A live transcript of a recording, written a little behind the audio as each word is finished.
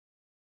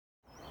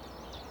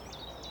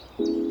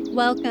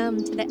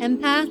Welcome to the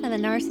Empath and the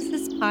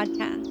Narcissist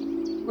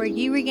podcast, where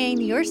you regain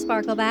your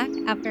sparkle back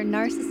after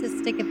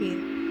narcissistic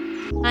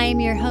abuse. I am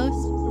your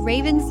host,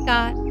 Raven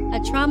Scott, a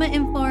trauma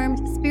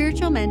informed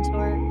spiritual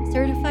mentor,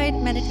 certified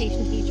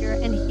meditation teacher,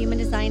 and human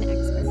design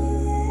expert.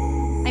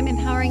 I'm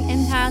empowering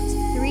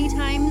empaths 3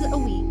 times a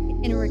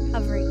week in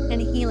recovery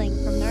and healing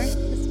from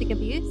narcissistic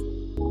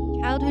abuse,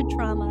 childhood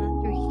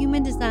trauma through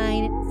human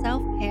design,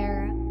 self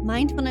care,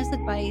 mindfulness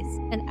advice,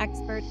 and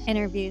expert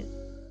interviews.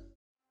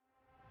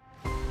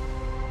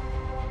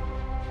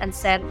 And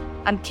said,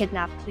 "I'm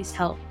kidnapped, please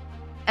help."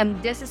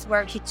 And this is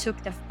where he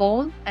took the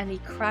phone and he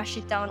crashed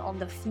it down on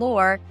the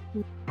floor.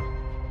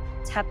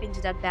 Tap into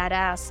that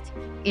badass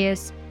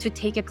is to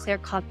take a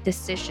clear-cut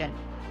decision.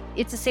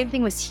 It's the same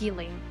thing with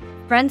healing.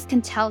 Friends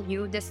can tell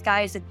you this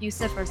guy is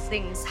abusive or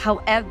things.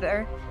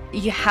 However,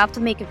 you have to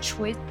make a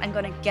choice. I'm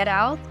going to get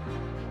out.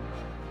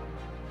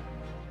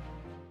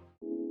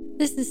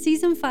 This is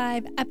Season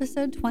 5,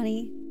 Episode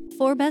 20,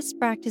 4 Best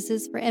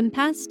Practices for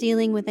Empaths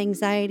Dealing with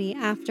Anxiety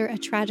After a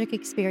Tragic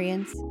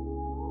Experience.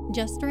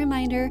 Just a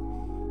reminder,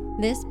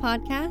 this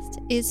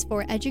podcast is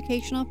for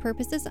educational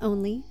purposes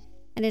only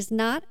and is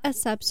not a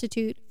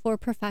substitute for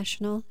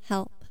professional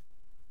help.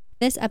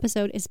 This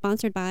episode is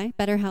sponsored by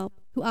BetterHelp,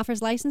 who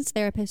offers licensed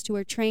therapists who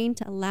are trained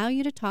to allow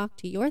you to talk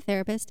to your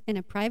therapist in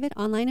a private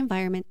online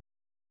environment.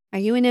 Are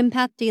you an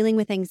empath dealing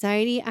with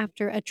anxiety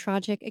after a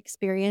tragic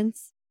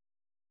experience?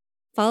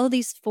 Follow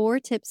these 4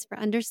 tips for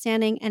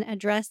understanding and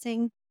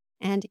addressing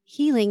and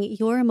healing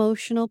your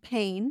emotional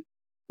pain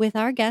with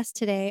our guest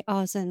today,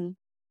 Ozan.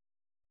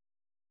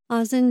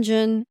 Ozan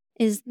Jun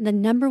is the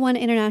 #1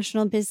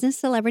 international business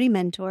celebrity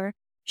mentor.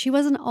 She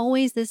wasn't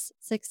always this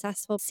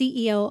successful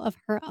CEO of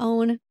her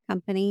own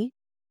company,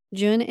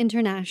 Jun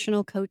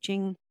International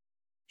Coaching.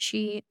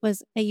 She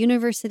was a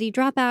university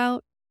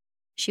dropout.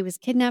 She was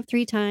kidnapped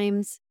 3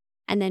 times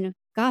and then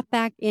got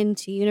back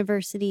into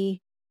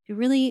university to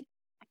really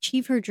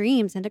achieve her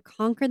dreams and to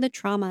conquer the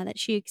trauma that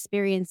she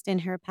experienced in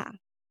her path.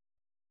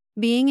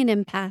 Being an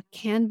empath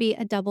can be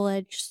a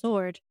double-edged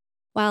sword.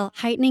 While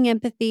heightening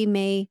empathy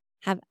may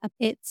have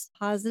its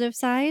positive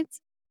sides,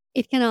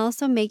 it can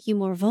also make you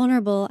more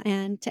vulnerable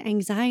and to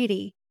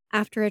anxiety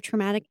after a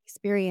traumatic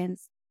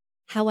experience.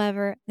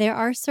 However, there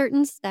are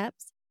certain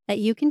steps that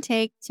you can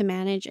take to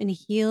manage and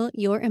heal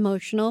your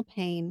emotional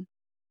pain.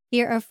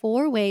 Here are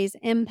 4 ways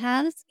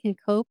empaths can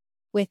cope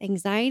with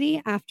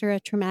anxiety after a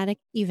traumatic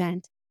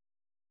event.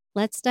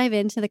 Let's dive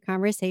into the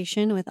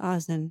conversation with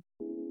Ozan.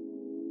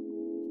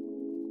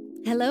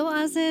 Hello,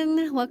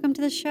 Ozan. Welcome to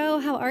the show.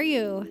 How are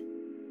you?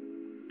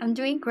 I'm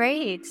doing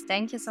great.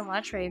 Thank you so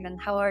much, Raven.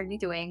 How are you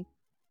doing?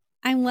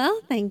 I'm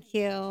well, thank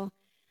you.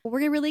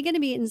 We're really going to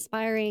be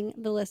inspiring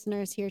the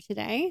listeners here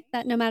today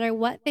that no matter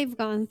what they've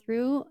gone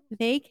through,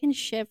 they can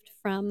shift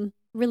from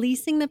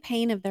releasing the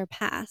pain of their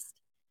past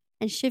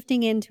and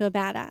shifting into a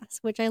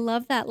badass, which I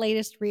love that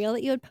latest reel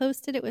that you had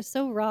posted. It was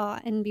so raw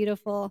and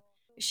beautiful.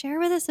 Share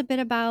with us a bit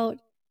about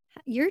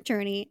your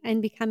journey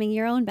and becoming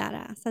your own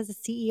badass as a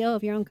CEO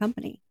of your own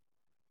company.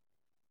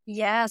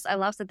 Yes, I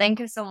love that. Thank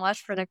you so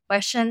much for the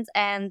questions.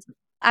 And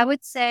I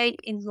would say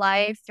in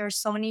life, there's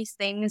so many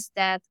things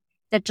that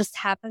just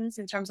happens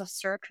in terms of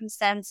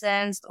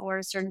circumstances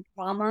or certain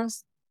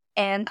traumas.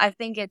 And I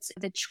think it's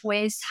the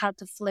choice how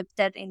to flip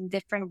that in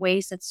different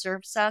ways that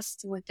serves us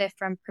with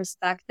different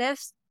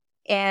perspectives.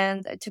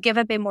 And to give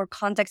a bit more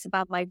context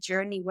about my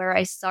journey, where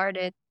I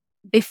started,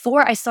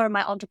 before I started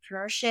my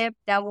entrepreneurship,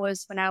 that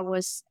was when I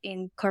was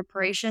in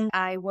corporation.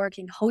 I worked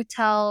in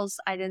hotels.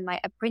 I did my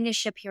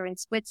apprenticeship here in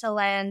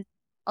Switzerland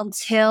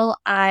until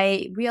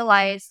I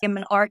realized I'm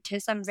an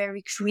artist. I'm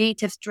very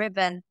creative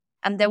driven.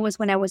 And that was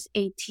when I was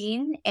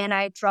 18 and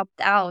I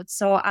dropped out.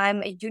 So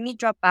I'm a uni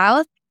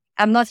dropout.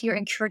 I'm not here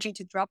encouraging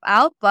to drop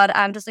out, but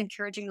I'm just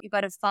encouraging you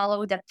got to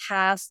follow the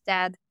path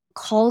that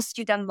calls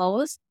you the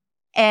most.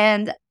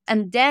 And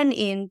then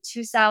in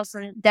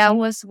 2000, that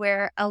was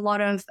where a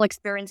lot of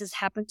experiences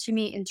happened to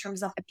me in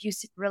terms of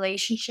abusive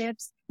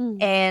relationships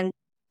and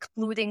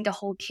including the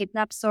whole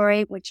kidnap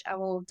story, which I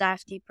will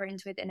dive deeper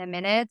into it in a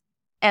minute.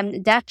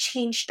 And that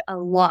changed a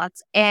lot.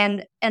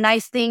 And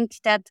I think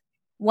that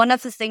one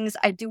of the things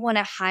I do want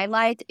to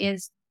highlight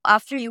is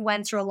after you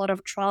went through a lot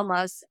of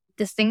traumas,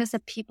 the things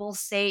that people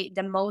say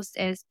the most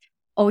is,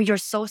 "Oh, you're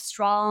so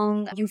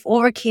strong. You've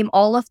overcame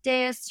all of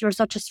this. You're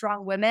such a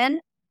strong woman."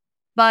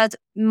 But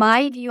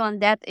my view on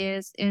that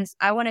is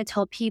I want to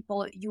tell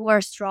people you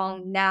are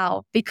strong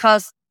now,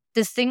 because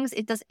the things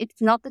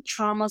it's not the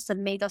traumas that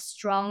made us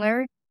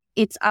stronger.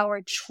 It's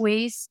our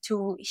choice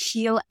to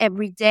heal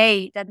every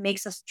day that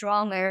makes us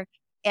stronger.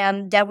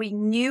 And that we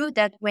knew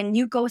that when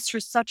you go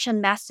through such a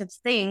massive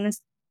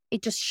things,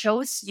 it just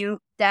shows you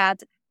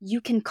that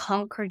you can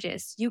conquer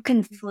this, you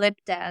can flip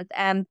that.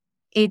 And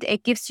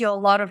it gives you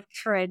a lot of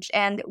courage.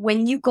 And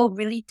when you go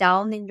really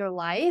down in your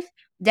life,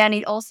 then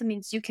it also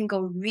means you can go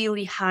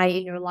really high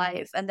in your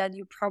life. And that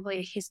you're probably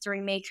a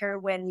history maker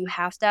when you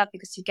have that,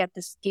 because you get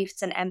this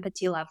gifts and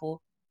empathy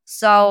level.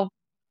 So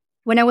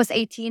When I was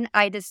 18,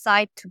 I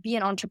decided to be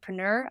an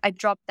entrepreneur. I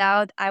dropped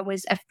out. I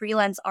was a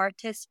freelance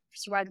artist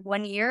throughout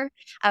 1 year.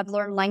 I've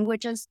learned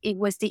languages. It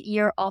was the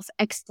year of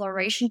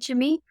exploration to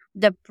me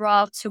that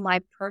brought to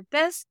my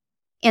purpose.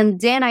 And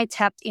then I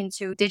tapped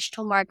into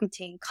digital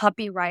marketing,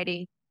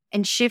 copywriting,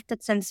 and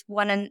shifted since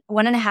one and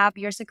a half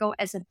years ago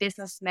as a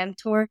business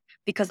mentor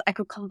because I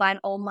could combine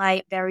all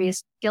my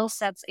various skill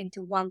sets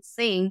into one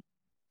thing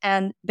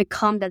and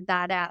become that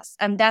badass.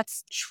 And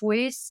that's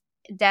choice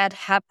that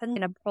happened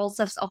in a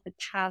process of the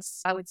past,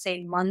 I would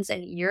say, months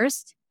and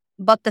years.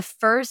 But the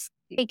first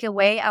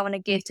takeaway I want to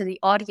give to the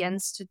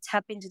audience to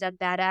tap into that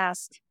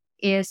badass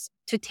is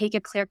to take a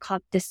clear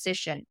cut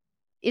decision.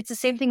 It's the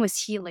same thing with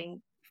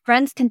healing.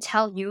 Friends can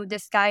tell you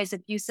this guy is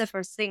abusive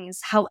or things.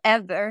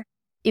 However,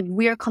 if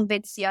we're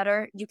convinced the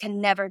other, you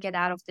can never get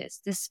out of this.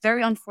 This is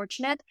very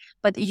unfortunate,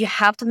 but you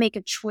have to make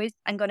a choice.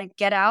 I'm going to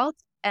get out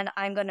and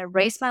I'm going to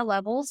raise my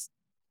levels.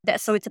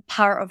 So it's a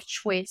power of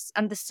choice.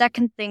 And the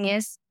second thing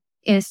is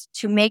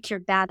to make your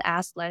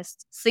badass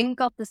list.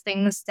 Think of the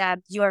things that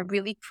you are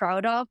really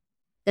proud of,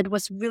 that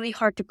was really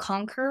hard to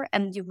conquer,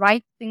 and you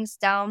write things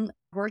down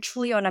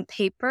virtually on a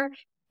paper.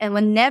 And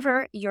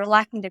whenever you're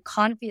lacking the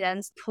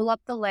confidence, pull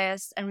up the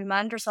list and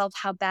remind yourself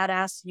how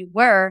badass you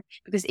were.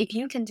 Because if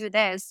you can do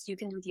this, you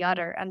can do the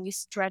other. And you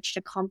stretch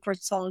the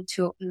comfort zone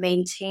to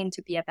maintain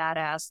to be a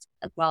badass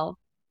as well.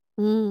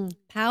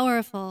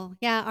 Powerful.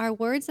 Yeah, our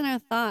words and our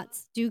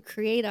thoughts do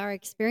create our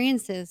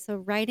experiences. So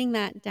writing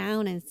that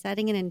down and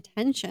setting an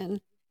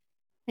intention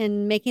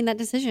and making that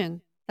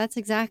decision, that's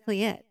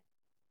exactly it.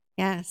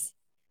 Yes.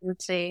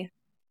 Let's see.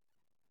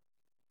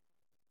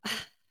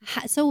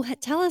 So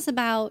tell us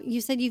about, you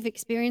said you've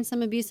experienced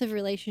some abusive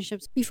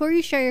relationships. Before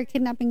you share your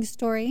kidnapping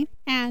story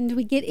and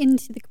we get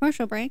into the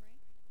commercial break,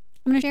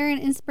 I'm going to share an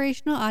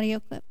inspirational audio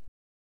clip.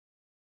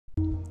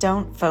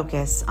 Don't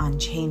focus on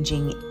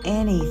changing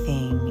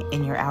anything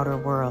in your outer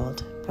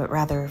world, but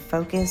rather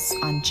focus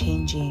on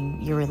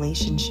changing your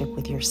relationship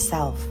with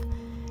yourself,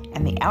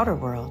 and the outer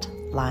world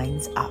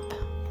lines up.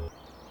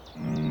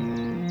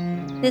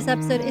 This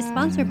episode is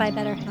sponsored by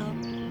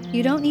BetterHelp.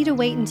 You don't need to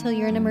wait until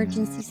you're in an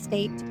emergency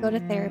state to go to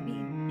therapy.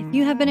 If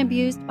you have been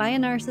abused by a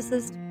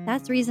narcissist,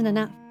 that's reason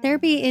enough.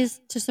 Therapy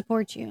is to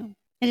support you.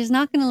 It is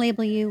not going to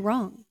label you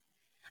wrong.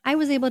 I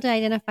was able to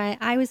identify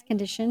I was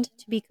conditioned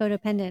to be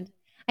codependent.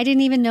 I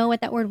didn't even know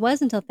what that word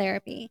was until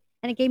therapy.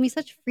 And it gave me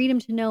such freedom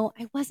to know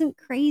I wasn't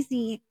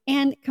crazy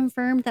and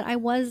confirmed that I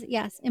was,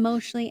 yes,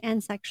 emotionally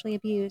and sexually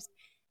abused.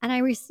 And I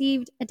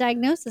received a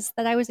diagnosis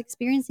that I was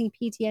experiencing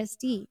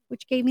PTSD,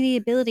 which gave me the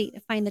ability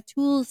to find the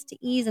tools to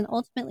ease and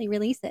ultimately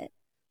release it.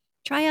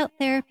 Try out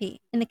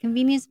therapy in the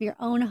convenience of your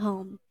own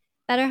home.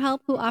 BetterHelp,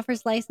 who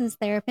offers licensed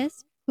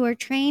therapists who are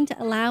trained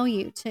to allow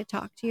you to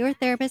talk to your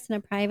therapist in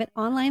a private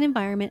online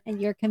environment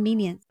at your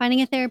convenience.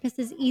 Finding a therapist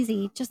is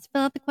easy. Just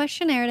fill out the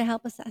questionnaire to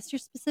help assess your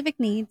specific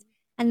needs,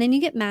 and then you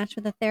get matched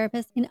with a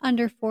therapist in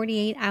under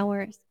 48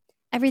 hours.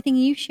 Everything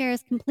you share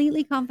is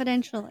completely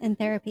confidential in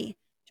therapy.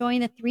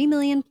 Join the 3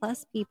 million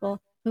plus people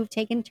who've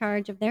taken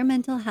charge of their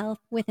mental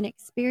health with an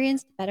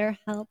experienced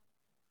BetterHelp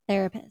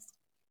therapist.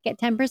 Get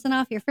 10%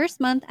 off your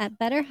first month at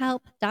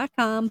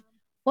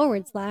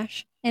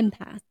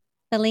betterhelp.com/empath.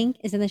 The link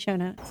is in the show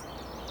notes.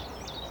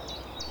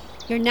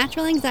 Your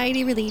natural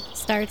anxiety relief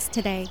starts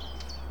today.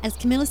 As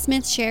Camilla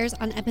Smith shares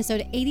on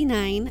episode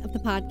 89 of the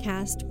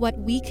podcast, what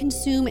we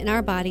consume in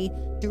our body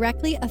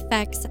directly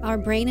affects our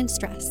brain and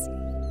stress.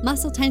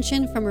 Muscle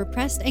tension from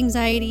repressed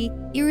anxiety,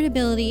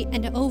 irritability,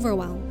 and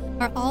overwhelm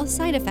are all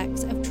side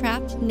effects of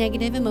trapped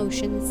negative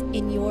emotions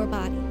in your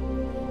body.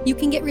 You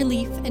can get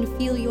relief and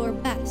feel your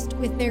best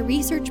with their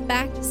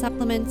research-backed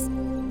supplements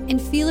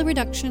and feel a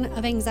reduction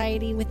of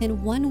anxiety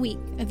within 1 week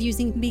of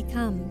using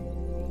Become.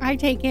 I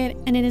take it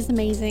and it is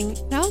amazing.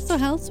 It also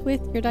helps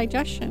with your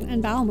digestion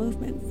and bowel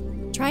movements.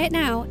 Try it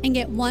now and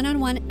get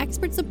one-on-one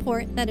expert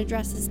support that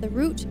addresses the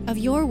root of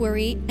your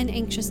worry and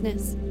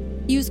anxiousness.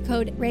 Use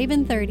code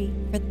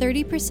RAVEN30 for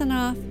 30%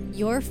 off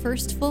your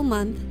first full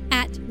month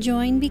at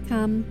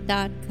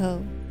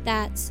joinbecome.co.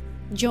 That's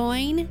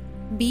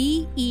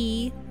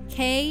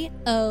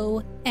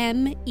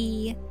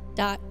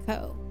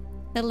joinbecome.co.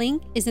 The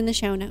link is in the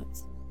show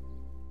notes.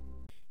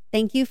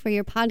 Thank you for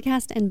your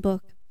podcast and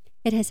book.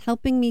 It is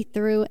helping me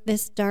through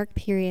this dark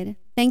period.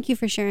 Thank you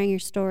for sharing your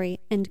story.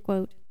 End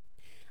quote.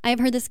 I have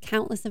heard this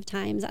countless of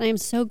times, and I am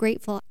so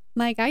grateful.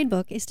 My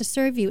guidebook is to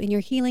serve you in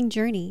your healing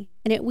journey,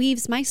 and it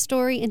weaves my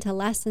story into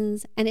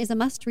lessons and is a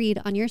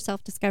must-read on your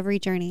self-discovery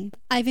journey.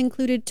 I've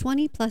included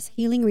 20-plus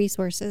healing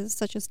resources,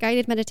 such as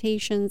guided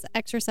meditations,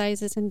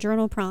 exercises, and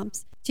journal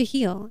prompts to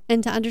heal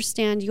and to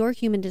understand your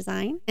human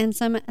design, and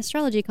some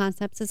astrology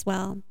concepts as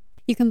well.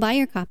 You can buy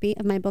your copy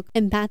of my book,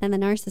 Empath and the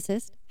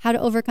Narcissist: How to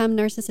Overcome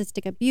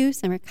Narcissistic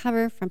Abuse and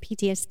Recover from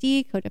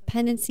PTSD,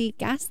 Codependency,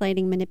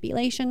 Gaslighting,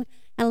 Manipulation,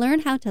 and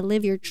learn how to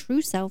live your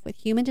true self with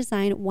Human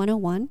Design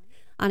 101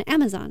 on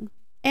Amazon,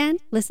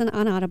 and listen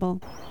on Audible.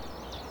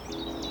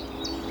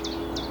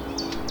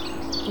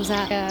 Was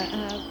that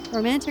a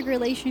romantic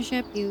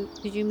relationship?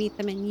 Did you meet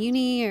them in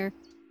uni, or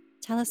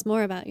tell us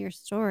more about your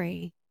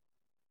story?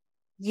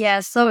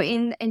 Yeah, so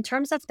in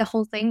terms of the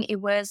whole thing,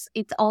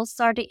 it all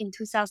started in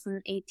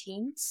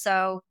 2018.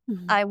 So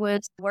Mhm. I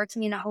was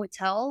working in a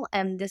hotel,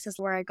 and this is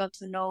where I got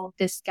to know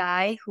this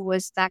guy who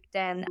was back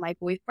then my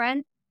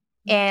boyfriend.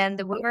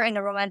 And we were in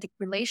a romantic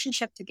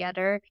relationship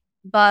together.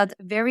 But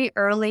very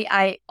early,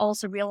 I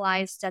also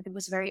realized that it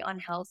was very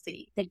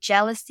unhealthy. The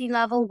jealousy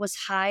level was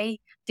high.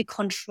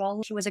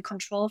 He was a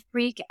control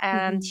freak,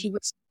 and Mhm.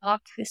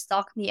 he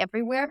stalked me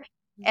everywhere.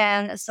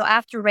 And so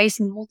after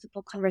raising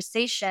multiple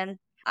conversation,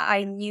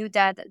 I knew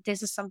that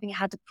this is something I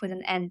had to put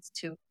an end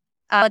to.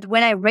 But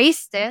when I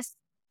raised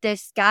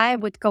this guy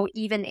would go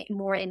even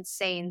more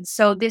insane.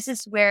 So this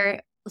is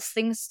where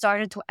things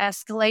started to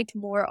escalate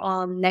more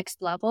on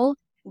next level,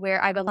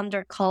 where I got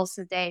 100 calls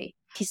a day.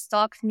 He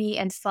stalked me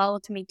and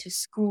followed me to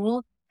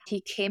school. He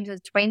came to the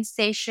train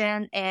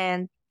station,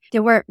 and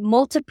there were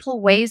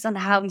multiple ways on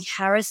how he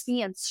harassed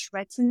me and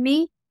threatened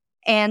me.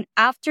 And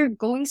after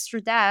going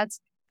through that,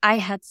 I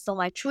had still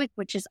my truth,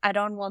 which is I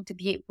don't want to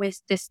be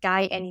with this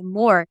guy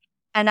anymore.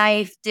 And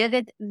I did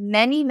it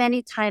many,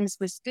 many times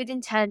with good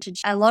intention.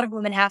 A lot of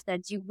women have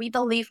that. We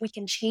believe we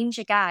can change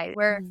a guy,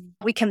 where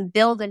we can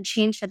build and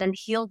change it and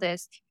heal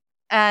this.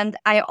 And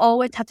I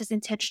always have this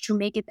intention to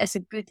make it as a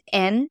good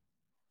end.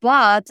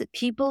 But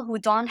people who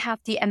don't have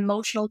the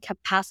emotional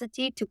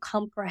capacity to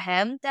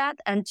comprehend that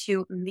and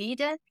to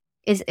lead it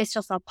it's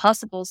just not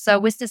possible. So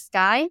with this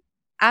guy,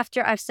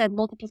 after I've said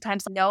multiple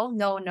times, no,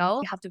 no,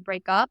 no, you have to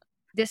break up.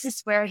 This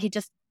is where he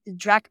just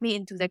dragged me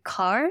into the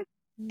car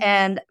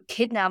and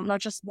kidnapped, not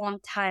just one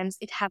times,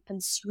 it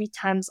happened 3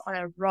 times on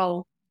a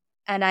row.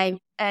 And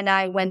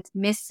I went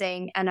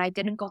missing, and I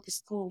didn't go to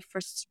school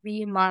for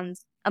 3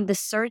 months. And the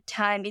third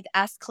time it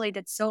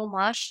escalated so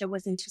much. It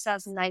was in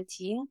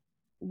 2019,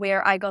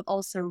 where I got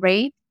also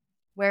raped,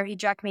 where he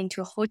dragged me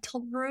into a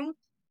hotel room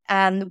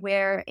and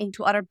where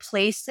into other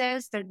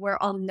places that were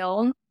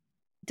unknown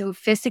to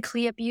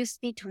physically abuse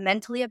me, to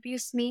mentally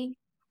abuse me.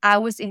 I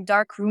was in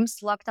dark rooms,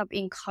 locked up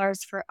in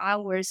cars for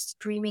hours,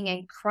 screaming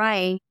and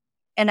crying.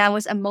 And I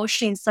was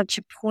emotionally in such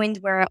a point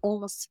where I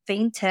almost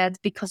fainted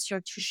because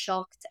you're too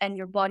shocked and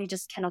your body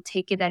just cannot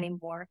take it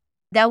anymore.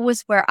 That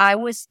was where I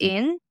was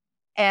in.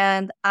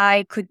 And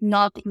I could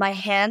not, my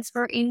hands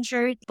were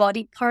injured,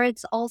 body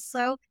parts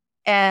also.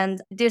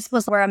 And this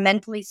was where I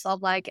mentally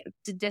felt like,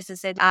 this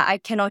is it. I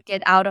cannot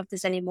get out of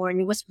this anymore. And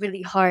it was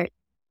really hard.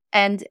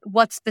 And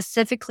what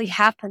specifically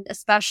happened,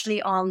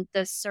 especially on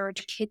the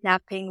third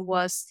kidnapping,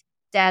 was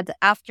that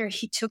after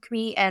he took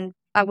me and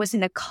I was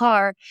in a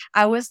car,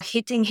 I was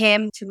hitting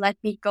him to let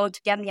me go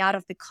to get me out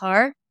of the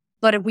car.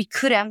 But we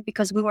couldn't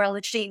because we were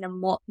literally in a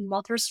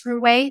motor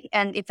throughway.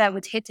 And if I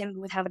would hit him,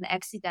 we would have an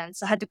accident.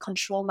 So I had to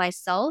control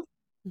myself.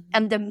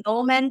 And the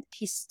moment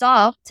he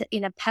stopped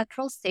in a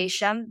petrol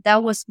station,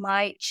 that was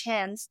my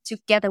chance to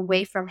get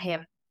away from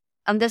him.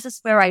 And this is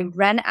where I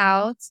ran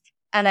out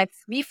and I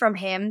flee from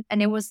him.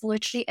 And it was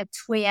literally at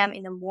 2 a.m.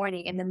 in the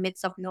morning in the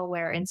midst of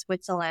nowhere in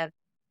Switzerland.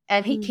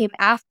 And he came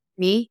after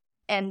me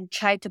and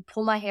tried to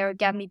pull my hair,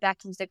 get me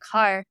back into the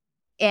car.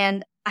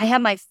 And I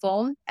had my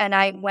phone and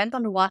I went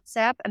on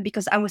WhatsApp. And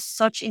because I was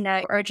such in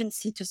an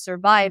urgency to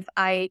survive,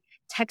 I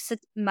texted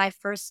my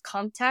first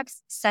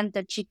contacts, sent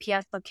the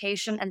GPS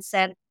location and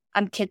said,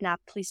 I'm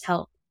kidnapped, please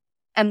help.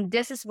 And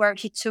this is where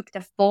he took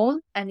the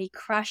phone and he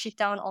crashed it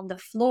down on the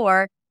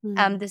floor.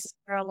 And this is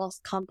where I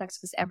lost contact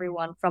with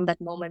everyone from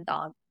that moment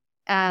on.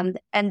 And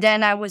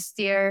then I was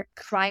there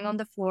crying on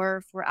the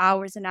floor for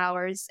hours and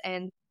hours.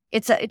 And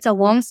it's a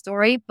long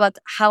story, but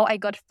how I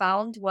got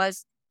found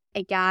was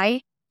a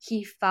guy.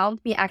 He found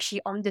me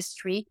actually on the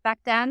street back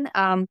then.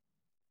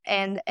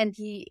 And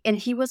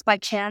he was by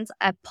chance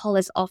a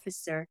police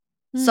officer.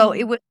 So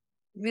it was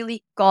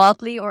really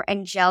godly or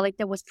angelic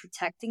that was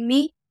protecting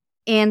me.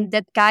 And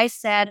that guy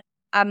said,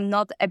 I'm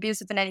not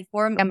abusive in any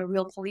form. I'm a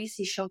real police.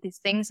 He showed these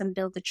things and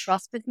built the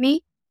trust with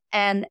me.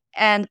 And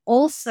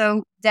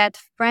also that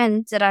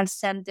friend that I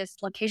sent this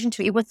location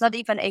to, it was not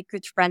even a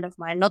good friend of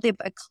mine, not even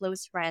a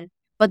close friend.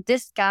 But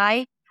this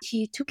guy,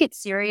 he took it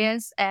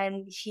serious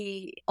and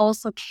he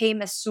also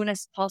came as soon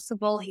as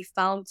possible. He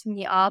found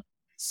me up.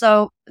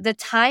 So the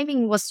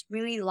timing was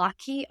really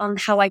lucky on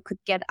how I could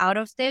get out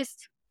of this,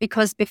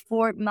 because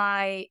before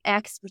my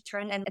ex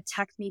returned and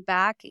attacked me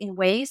back in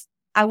ways,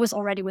 I was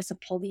already with the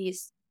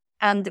police.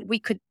 And we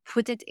could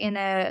put it in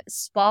a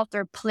spot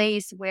or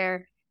place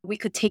where we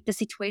could take the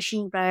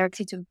situation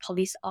directly to the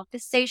police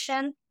office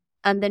station.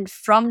 And then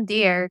from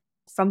there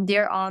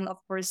on, of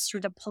course, through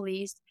the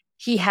police,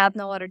 he had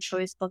no other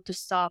choice but to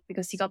stop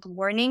because he got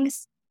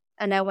warnings.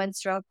 And I went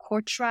through a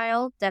court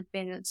trial that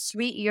been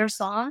 3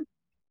 years on.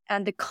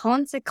 And the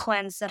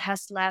consequence that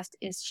has left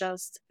is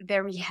just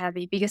very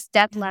heavy because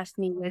that left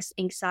me with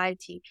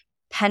anxiety,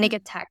 panic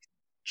attacks,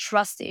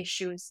 trust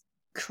issues,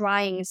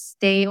 crying,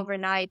 stay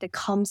overnight that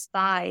comes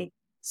by.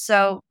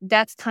 So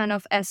that's kind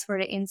of as for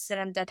the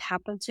incident that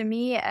happened to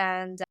me.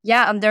 And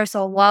yeah, there's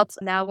a lot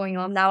now going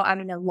on. Now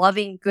I'm in a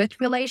loving, good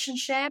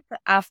relationship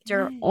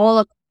after all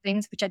of the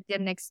things which I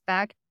didn't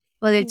expect.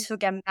 But it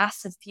took a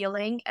massive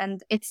feeling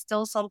and it's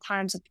still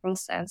sometimes a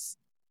process.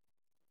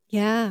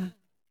 Yeah.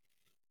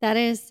 That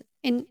is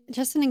And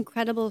just an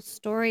incredible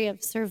story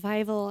of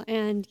survival.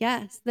 And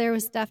yes, there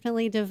was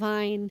definitely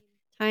divine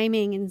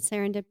timing and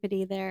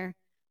serendipity there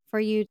for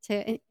you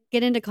to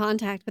get into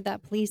contact with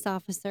that police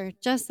officer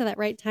just at that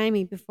right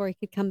timing before he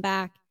could come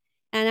back.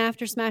 And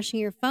after smashing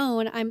your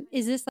phone,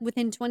 is this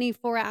within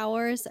 24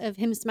 hours of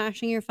him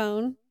smashing your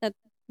phone that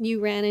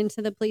you ran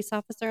into the police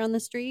officer on the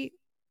street?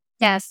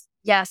 Yes,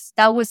 yes,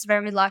 that was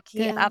very lucky.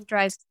 Good. After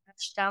I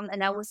smashed down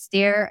and I was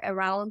there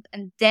around,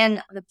 and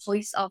then the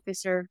police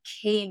officer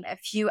came a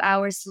few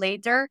hours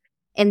later,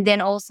 and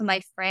then also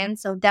my friend.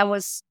 So that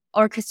was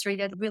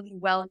orchestrated really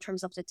well in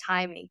terms of the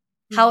timing.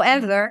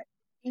 However,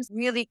 it's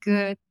really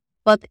good,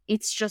 but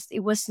it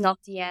was not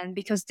the end,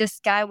 because this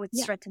guy would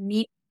Yeah. threaten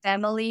me,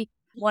 family,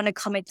 want to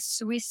commit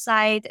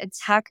suicide,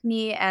 attack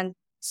me, and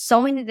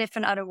so many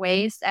different other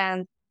ways.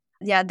 And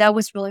yeah, that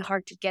was really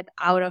hard to get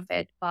out of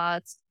it.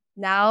 But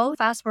now,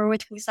 fast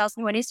forward to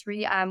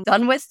 2023, I'm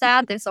done with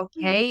that. It's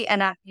okay.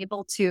 And I'm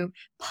able to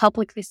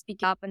publicly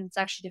speak up. And it's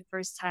actually the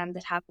first time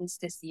that happens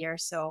this year.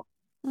 So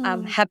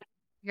I'm Oh, happy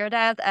to hear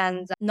that,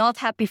 and not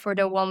happy for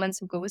the woman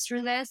who goes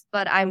through this.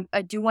 But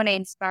I do want to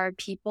inspire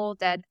people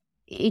that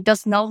it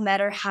does not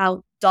matter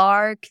how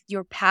dark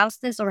your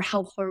past is or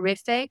how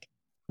horrific,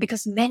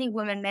 because many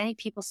women, many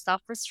people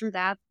suffer through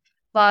that.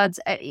 But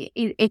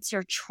it's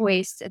your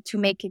choice to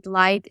make it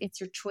light. It's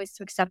your choice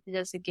to accept it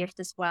as a gift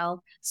as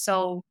well.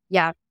 So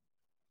yeah.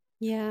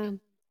 yeah,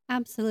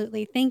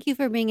 absolutely. Thank you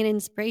for being an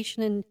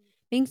inspiration and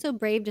being so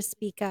brave to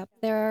speak up.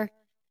 There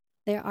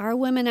are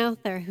women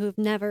out there who have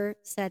never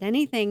said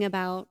anything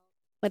about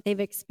what they've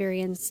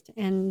experienced,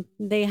 and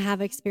they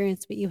have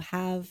experienced what you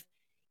have,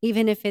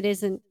 even if it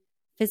isn't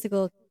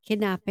physical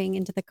kidnapping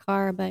into the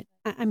car. But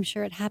I'm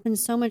sure it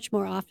happens so much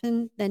more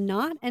often than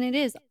not. And it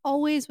is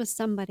always with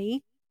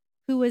somebody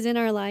who was in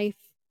our life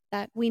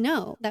that we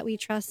know, that we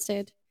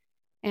trusted,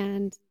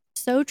 and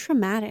so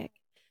traumatic.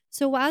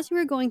 So, as you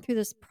were going through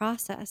this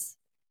process,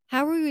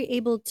 how were you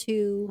able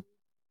to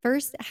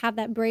first have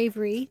that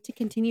bravery to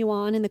continue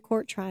on in the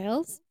court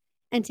trials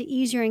and to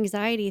ease your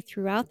anxiety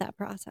throughout that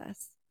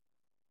process?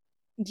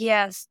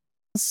 Yes.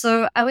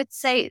 So I would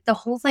say the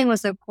whole thing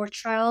was a court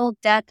trial.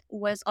 That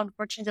was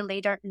unfortunately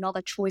later not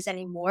a choice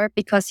anymore,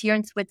 because here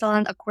in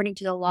Switzerland, according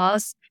to the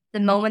laws, the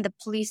moment the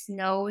police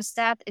knows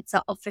that, it's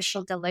an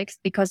official delicts,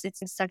 because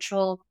it's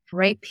sexual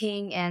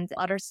raping and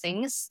other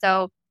things.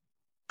 So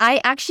I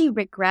actually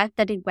regret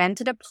that it went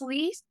to the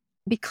police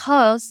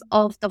because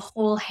of the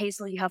whole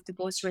hassle you have to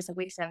go through as a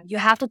victim. You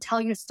have to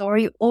tell your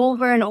story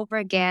over and over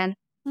again.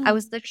 I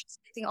was literally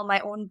sitting on my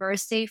own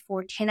birthday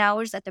for 10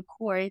 hours at the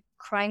court,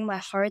 crying my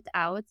heart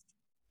out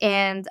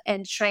and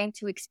trying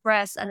to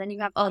express. And then you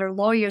have other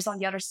lawyers on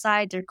the other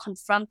side, they're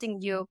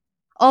confronting you.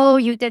 Oh,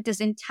 you did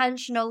this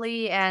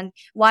intentionally. And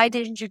why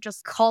didn't you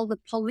just call the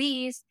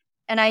police?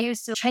 And I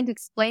used to try to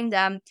explain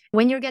them,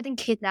 when you're getting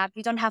kidnapped,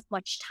 you don't have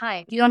much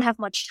time. You don't have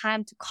much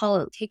time to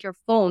call, take your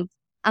phone.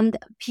 And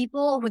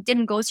people who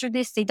didn't go through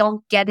this, they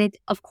don't get it,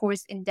 of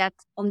course,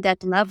 on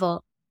that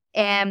level.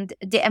 And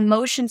the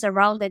emotions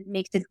around it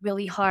makes it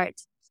really hard.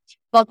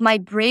 But my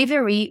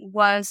bravery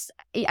was,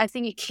 I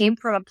think it came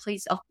from a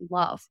place of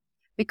love,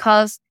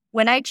 because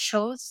when I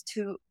chose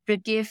to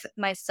forgive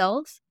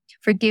myself,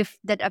 forgive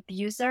that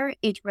abuser,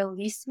 it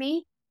released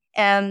me.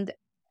 And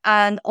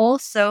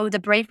also the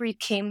bravery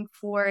came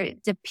for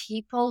the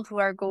people who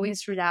are going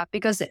through that,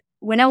 because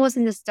when I was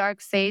in this dark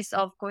phase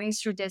of going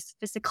through this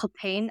physical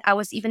pain, I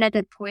was even at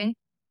that point,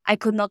 I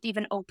could not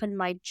even open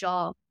my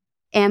jaw.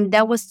 And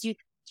that was due to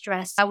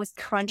stress. I was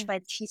crunched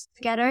my teeth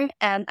together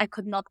and I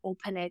could not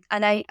open it.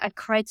 And I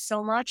cried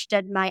so much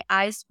that my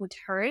eyes would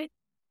hurt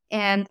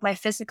and my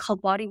physical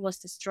body was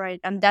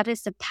destroyed. And that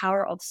is the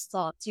power of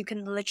thoughts. You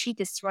can literally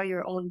destroy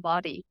your own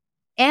body.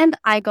 And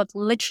I got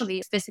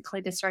literally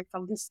physically destroyed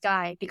from this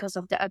guy because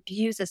of the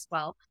abuse as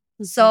well.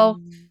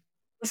 So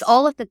with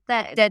all of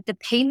that the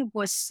pain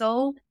was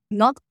so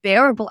not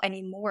bearable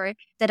anymore,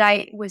 that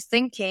I was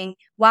thinking,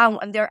 wow,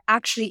 and there are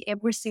actually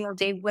every single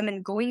day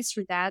women going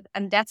through that.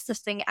 And that's the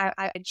thing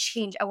I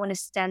change. I want to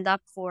stand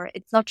up for.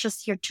 It's not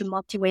just here to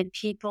motivate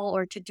people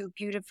or to do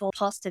beautiful,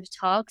 positive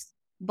talks,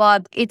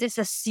 but it is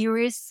a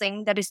serious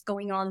thing that is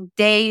going on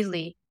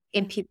daily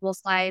in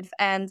people's life.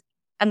 And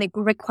it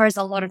requires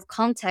a lot of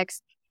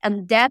context.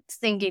 And that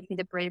thing gave me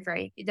the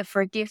bravery, the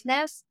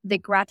forgiveness, the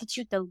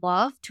gratitude, the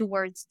love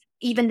towards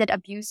even that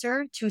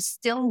abuser, to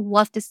still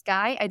love this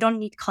guy. I don't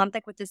need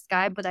contact with this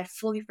guy, but I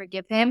fully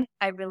forgive him.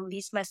 I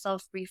release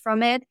myself free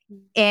from it.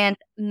 And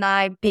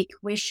my big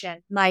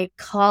vision, my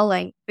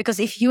calling, because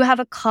if you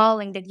have a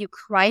calling that you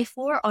cry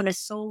for on a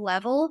soul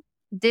level,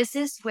 this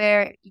is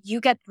where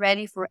you get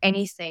ready for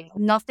anything.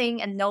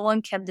 Nothing and no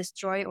one can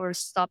destroy or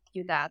stop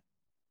you that.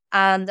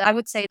 And I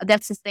would say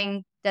that's the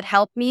thing that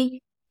helped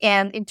me.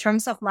 And in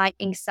terms of my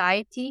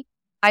anxiety,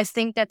 I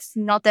think that's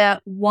not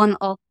a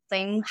one-off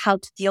thing how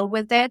to deal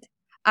with it.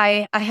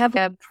 I have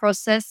a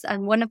process,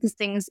 and one of the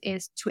things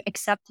is to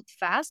accept it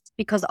fast,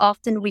 because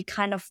often we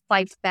kind of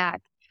fight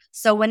back.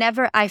 So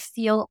whenever I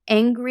feel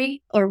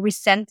angry or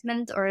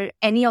resentment or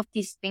any of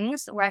these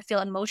things where I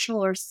feel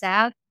emotional or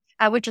sad,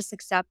 I would just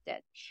accept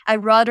it.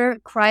 I'd rather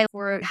cry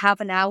for half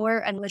an hour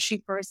and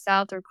literally burst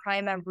out or cry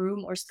in my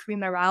room or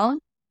scream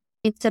around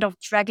instead of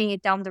dragging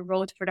it down the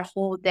road for the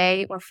whole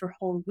day or for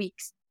whole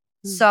weeks.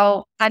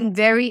 So I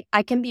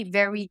can be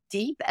very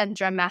deep and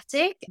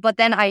dramatic, but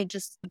then I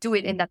just do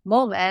it in that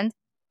moment.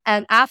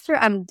 And after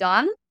I'm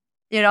done,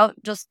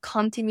 just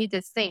continue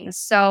the thing.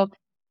 So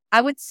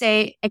I would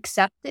say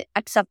accept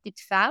it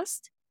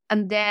fast,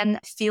 and then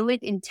feel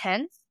it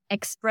intense,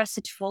 express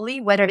it fully,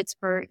 whether it's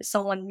for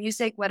someone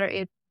music, whether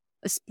it's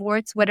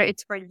sports, whether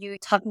it's for you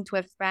talking to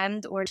a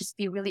friend, or just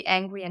be really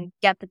angry and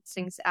get the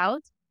things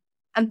out.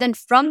 And then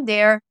from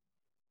there,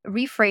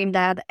 reframe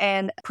that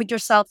and put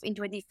yourself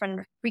into a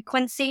different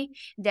frequency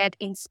that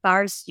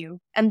inspires you.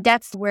 And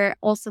that's where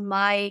also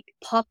my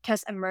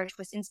podcast emerged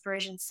with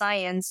Inspiration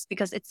Science,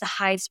 because it's the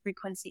highest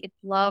frequency. It's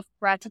love,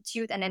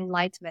 gratitude, and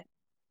enlightenment.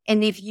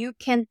 And if you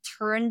can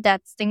turn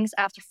that things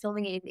after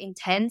feeling it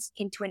intense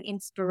into an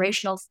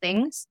inspirational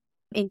things,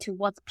 into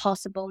what's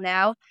possible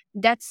now,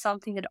 that's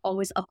something that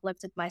always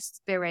uplifted my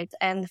spirit.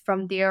 And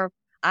from there,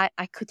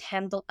 I could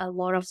handle a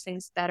lot of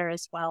things better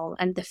as well,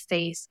 and the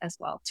face as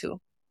well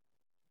too.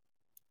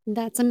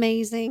 That's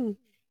amazing.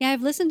 Yeah,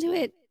 I've listened to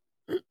it.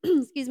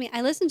 Excuse me.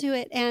 I listened to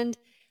it, and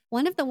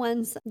one of the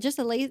ones, just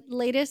a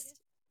latest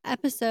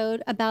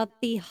episode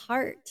about the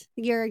heart,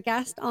 your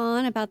guest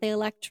on about the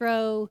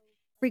electro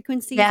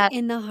frequencies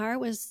in the heart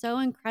was so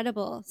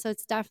incredible. So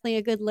it's definitely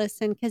a good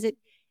listen, because it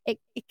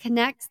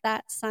connects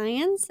that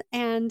science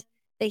and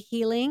the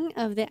healing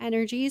of the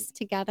energies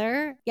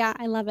together. Yeah,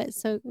 I love it.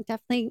 So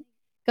definitely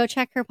go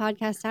check her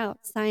podcast out.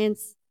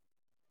 Science.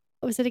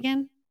 What was it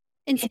again?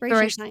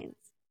 Inspiration Science.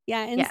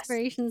 Yeah,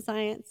 Inspiration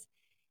Science.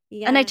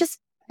 Yeah. And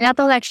I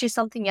thought actually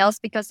something else,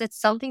 because it's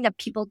something that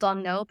people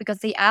don't know, because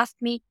they asked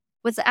me,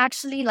 was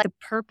actually like the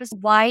purpose,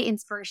 why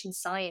Inspiration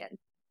Science?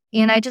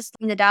 And I just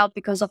pointed out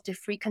because of the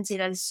frequency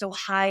that is so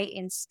high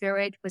in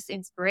spirit with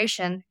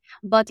inspiration,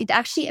 but it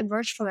actually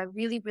emerged from a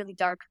really, really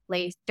dark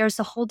place. There's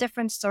a whole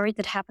different story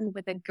that happened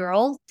with a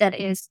girl that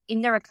is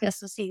indirectly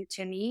associated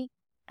to me.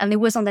 And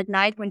it was on that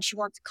night when she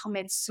wanted to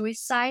commit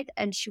suicide,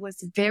 and she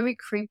was very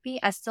creepy.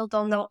 I still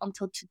don't know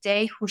until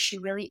today who she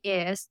really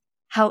is.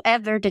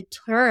 However, the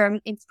term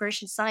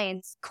Inspiration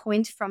Science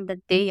coined from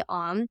the day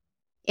on.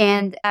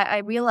 And I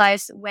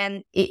realized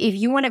if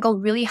you want to go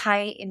really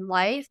high in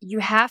life, you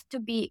have to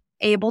be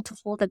able to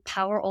hold that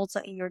power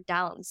also in your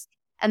downs.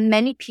 And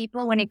many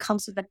people, when it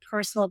comes to that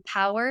personal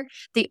power,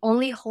 they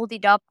only hold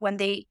it up when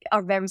they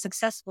are very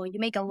successful. You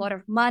make a lot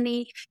of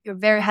money, you're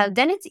very high,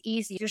 then it's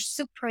easy. You're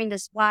super in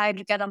this vibe,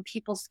 you get on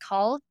people's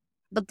calls.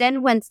 But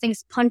then when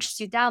things punches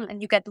you down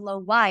and you get low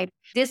vibe,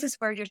 this is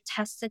where you're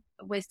tested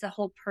with the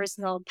whole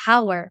personal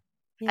power.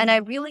 And I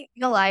really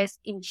realized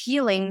in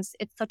healings,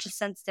 it's such a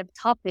sensitive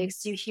topic.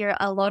 So you hear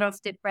a lot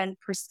of different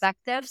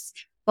perspectives,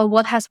 but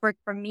what has worked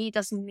for me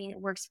doesn't mean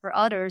it works for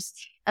others.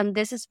 And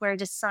this is where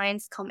the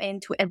science come in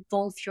to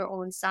evolve your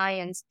own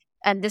science.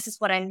 And this is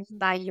what I mean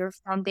by your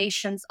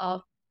foundations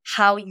of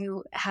how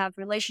you have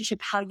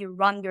relationship, how you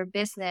run your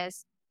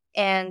business.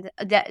 And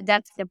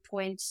that's the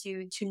point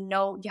to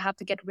know you have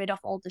to get rid of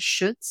all the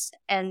shoulds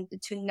and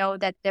to know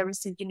that there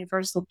is a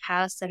universal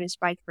path that is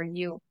right for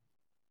you.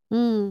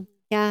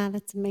 Yeah,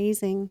 that's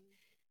amazing.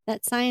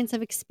 That science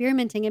of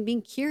experimenting and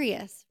being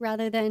curious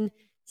rather than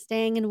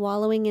staying and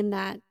wallowing in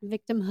that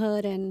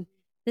victimhood and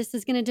this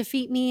is going to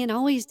defeat me and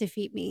always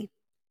defeat me.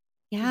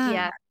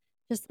 Yeah.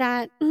 Just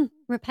that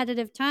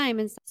repetitive time.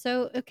 And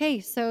so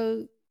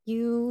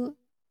you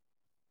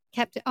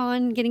kept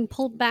on getting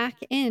pulled back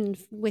in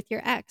with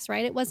your ex,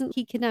 right? It wasn't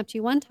he kidnapped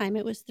you one time,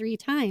 it was 3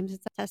 times.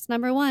 It's test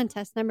number 1,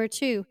 test number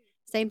 2.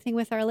 Same thing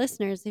with our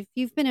listeners. If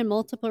you've been in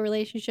multiple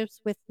relationships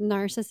with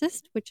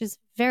narcissists, which is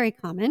very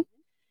common,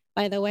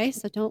 by the way,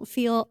 so don't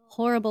feel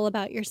horrible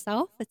about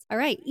yourself. It's all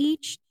right.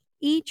 Each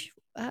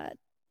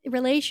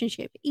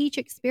relationship, each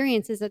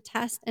experience is a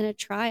test and a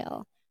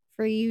trial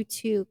for you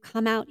to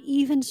come out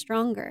even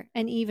stronger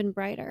and even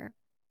brighter.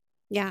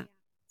 Yeah.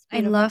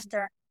 I love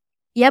that.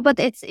 Yeah, but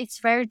it's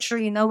very true.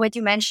 You know what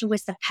you mentioned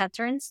with the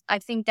patterns? I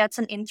think that's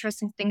an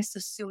interesting thing to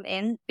zoom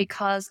in,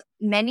 because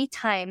many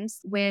times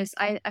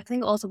I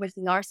think also with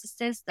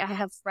narcissists, I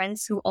have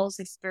friends who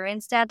also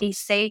experience that. They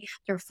say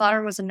their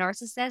father was a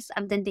narcissist,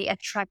 and then they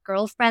attract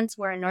girlfriends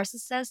who are a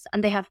narcissist,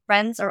 and they have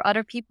friends or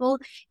other people,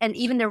 and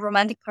even their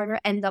romantic partner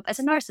end up as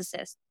a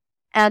narcissist.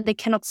 And they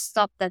cannot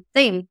stop that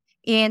thing.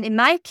 And in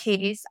my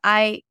case,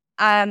 I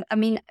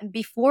mean,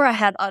 before I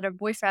had other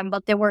boyfriend,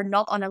 but they were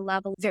not on a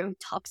level very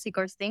toxic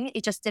or thing.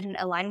 It just didn't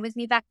align with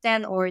me back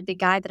then, or the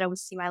guy that I would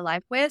see my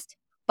life with.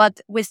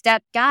 But with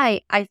that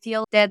guy, I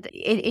feel that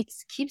it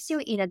keeps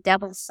you in a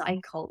devil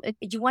cycle.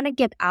 You want to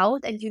get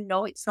out and you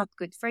know it's not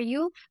good for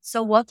you.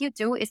 So what you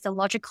do is the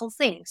logical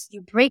things. You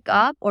break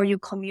up or you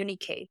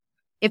communicate.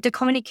 If the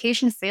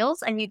communication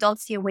fails and you don't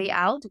see a way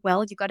out,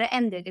 well, you got to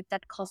end it if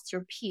that costs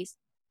your peace.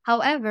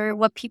 However,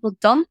 what people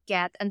don't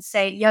get and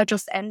say, yeah,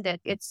 just end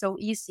it. It's so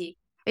easy.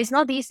 It's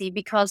not easy,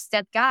 because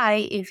that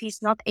guy, if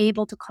he's not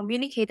able to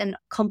communicate and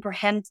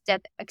comprehend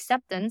that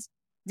acceptance,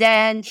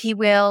 then he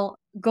will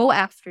go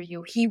after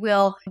you. He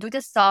will do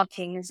the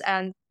stalkings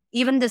and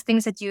even the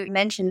things that you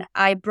mentioned.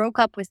 I broke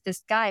up with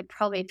this guy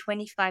probably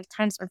 25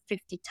 times or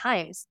 50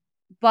 times.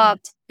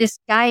 But this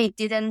guy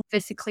didn't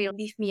physically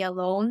leave me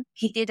alone.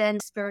 He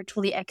didn't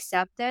spiritually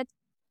accept it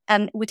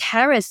and would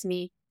harass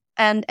me.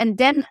 And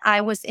then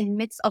I was in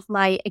midst of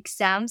my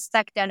exams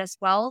back then as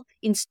well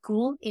in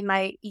school, in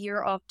my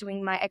year of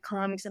doing my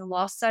economics and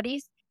law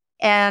studies.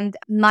 And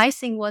my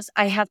thing was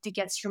I have to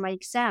get through my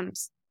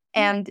exams.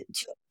 And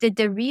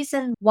the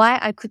reason why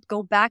I could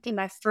go back in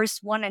my first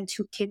 1 and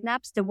 2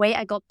 kidnaps, the way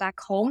I got back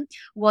home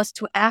was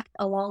to act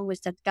along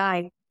with that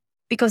guy.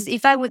 Because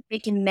if I would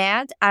make him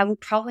mad, I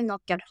would probably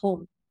not get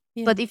home.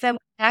 Yeah. But if I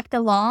would act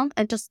along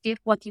and just give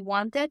what he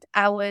wanted,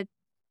 I would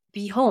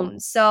be home.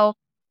 So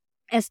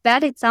as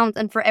bad it sounds,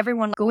 and for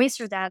everyone going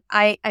through that,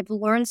 I've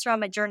learned throughout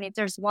my journey, if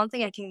there's one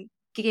thing I can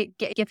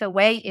give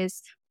away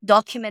is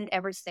document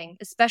everything,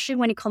 especially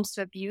when it comes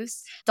to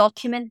abuse.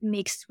 Document,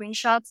 make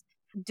screenshots,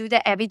 do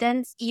the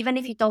evidence. Even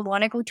if you don't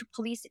want to go to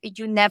police,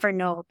 you never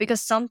know,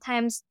 because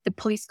sometimes the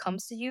police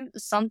comes to you.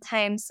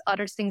 Sometimes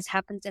other things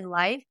happen in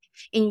life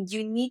and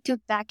you need to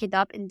back it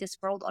up in this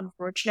world,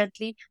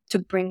 unfortunately, to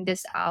bring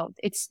this out.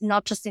 It's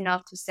not just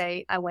enough to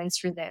say, I went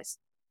through this.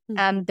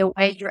 The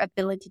way your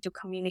ability to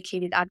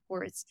communicate it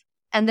outwards.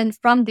 And then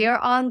from there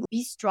on,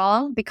 be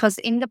strong, because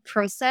in the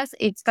process,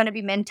 it's going to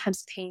be many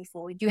times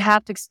painful. You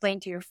have to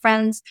explain to your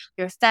friends,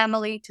 your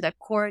family, to the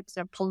court,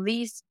 to the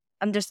police,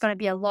 and there's going to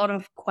be a lot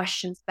of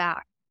questions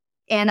back.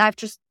 And I've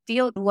just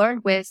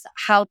learned with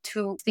how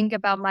to think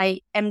about my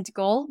end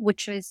goal,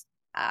 which is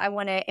I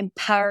want to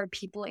empower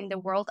people in the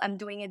world. I'm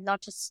doing it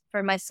not just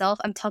for myself.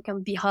 I'm talking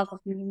on behalf of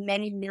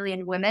many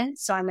million women.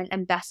 So I'm an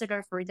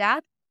ambassador for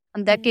that.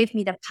 And that gave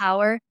me the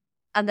power.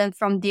 And then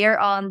from there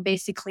on,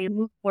 basically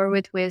move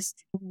forward with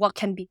what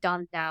can be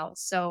done now.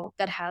 So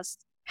that has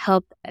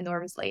helped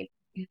enormously.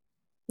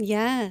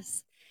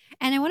 Yes.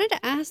 And I wanted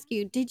to ask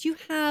you, did you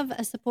have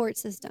a support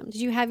system?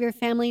 Did you have your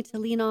family to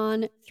lean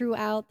on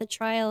throughout the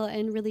trial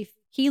and really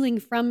healing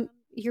from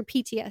your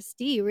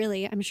PTSD,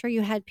 really? I'm sure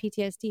you had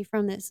PTSD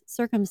from this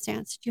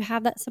circumstance. Did you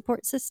have that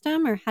support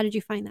system, or how did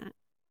you find that?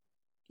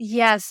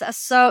 Yes.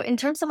 So in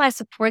terms of my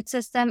support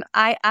system,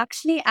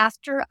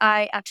 after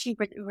I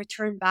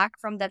returned back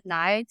from that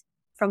night,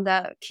 from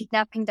the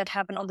kidnapping that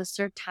happened on the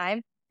third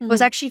time, it was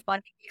actually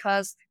funny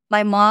because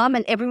my mom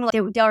and everyone,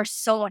 they are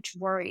so much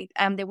worried.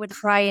 They would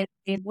cry and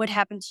say, what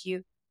happened to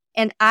you?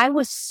 And I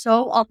was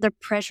so under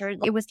pressure.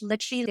 It was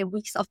literally the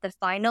weeks of the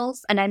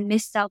finals, and I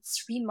missed out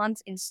 3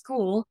 months in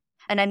school.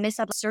 And I missed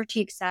out 30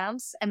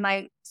 exams. And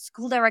my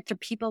school director,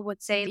 people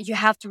would say, you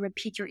have to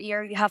repeat your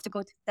year. You have to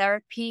go to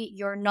therapy.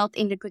 You're not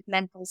in a good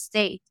mental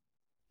state.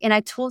 And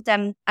I told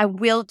them I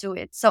will do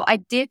it. So I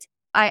did.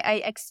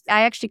 I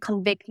actually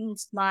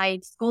convinced my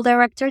school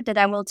director that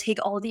I will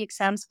take all the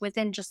exams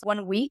within just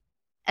 1 week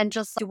and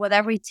just do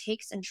whatever it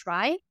takes and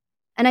try.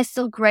 And I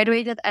still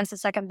graduated as the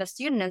second best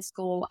student in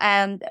school.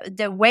 And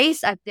the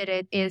ways I did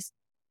it is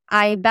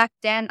back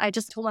then, I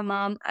just told my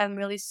mom, I'm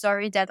really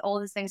sorry that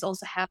all these things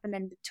also happened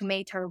and to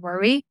make her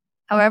worry.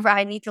 However,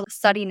 I need to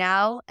study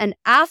now. And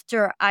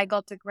after I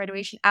got to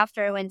graduation,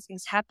 after when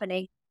things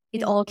happening,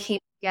 it all came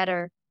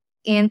together.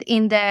 And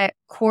in the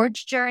court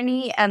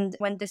journey and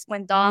when this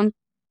went on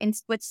in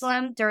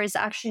Switzerland, there is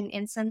actually an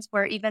instance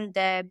where even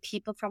the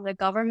people from the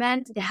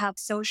government, they have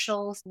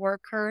social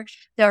worker.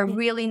 They're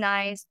really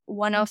nice.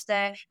 One of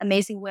the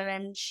amazing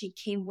women, she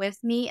came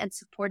with me and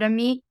supported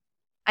me.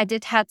 I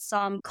did had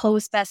some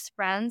close best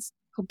friends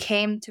who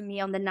came to me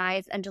on the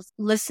night and just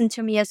listened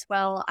to me as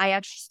well. I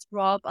actually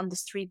threw up on the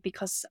street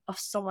because of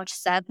so much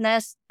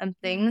sadness and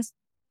things.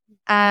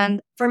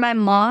 And for my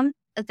mom,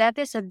 that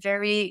is a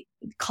very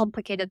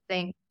complicated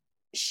thing.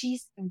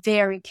 She's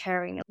very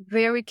caring,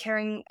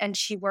 and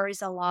she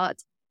worries a lot.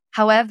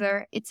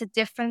 However, it's a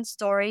different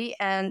story,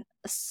 and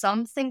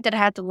something that I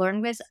had to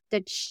learn with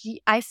that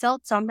I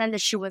felt sometimes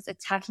that she was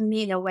attacking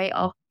me in a way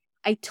of,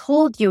 I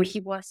told you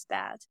he was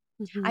bad.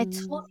 I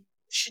told you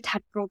should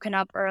have broken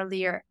up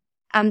earlier.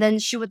 And then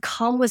she would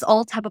come with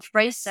all type of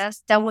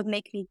phrases that would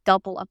make me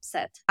double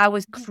upset. I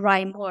would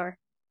cry more.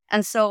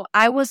 And so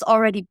I was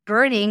already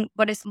burning,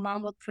 but his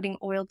mom was putting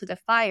oil to the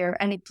fire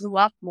and it blew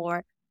up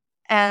more.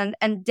 And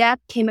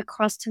that came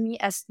across to me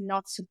as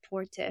not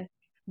supportive.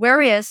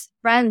 Whereas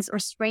friends or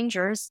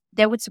strangers,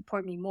 they would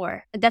support me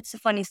more. And that's the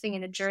funny thing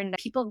in the journey.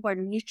 People who are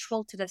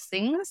neutral to the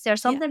things, they're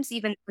sometimes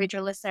even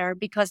greater listener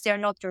because they're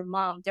not your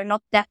mom. They're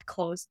not that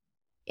close.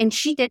 And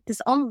she did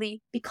this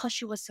only because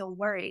she was so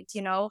worried,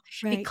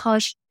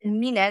 because she didn't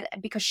mean it,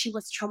 and because she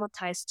was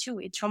traumatized too.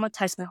 It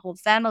traumatized my whole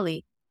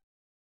family.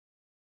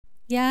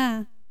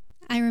 Yeah.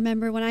 I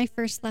remember when I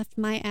first left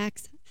my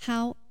ex,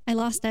 how I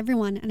lost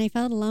everyone and I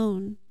felt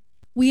alone.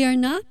 We are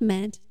not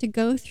meant to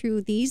go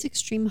through these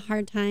extreme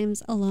hard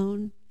times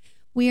alone.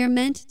 We are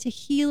meant to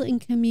heal in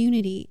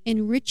community,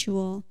 in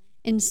ritual,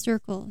 in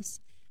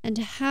circles, and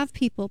to have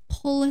people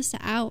pull us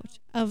out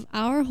of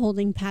our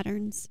holding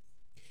patterns.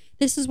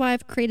 This is why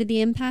I've created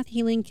the Empath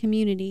Healing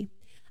Community.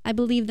 I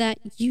believe that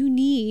you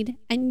need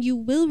and you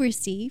will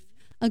receive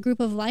a group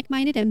of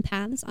like-minded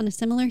empaths on a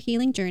similar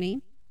healing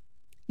journey,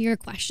 your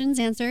questions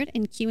answered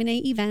in Q&A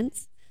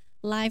events,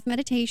 live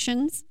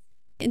meditations,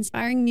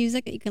 inspiring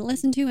music that you can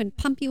listen to and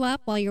pump you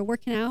up while you're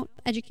working out,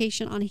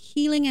 education on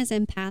healing as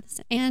empaths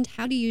and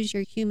how to use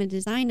your human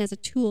design as a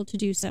tool to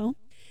do so,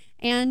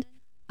 and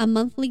a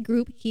monthly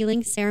group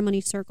healing ceremony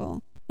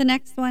circle. The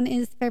next one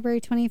is February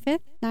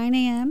 25th, 9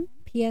 a.m.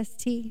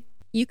 PST.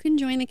 You can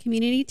join the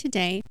community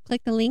today.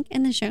 Click the link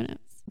in the show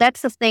notes.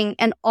 That's the thing.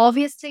 And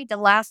obviously, the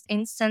last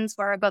instance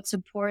where I got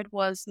support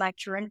was my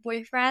current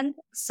boyfriend.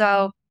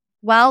 So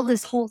while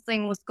this whole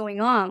thing was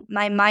going on,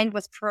 my mind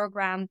was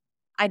programmed.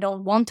 I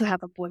don't want to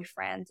have a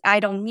boyfriend. I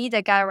don't need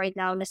a guy right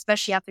now. And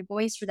especially after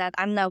going through that,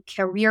 I'm now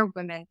career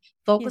woman.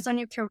 Focus on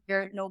your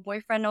career. No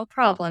boyfriend, no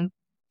problem.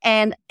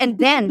 And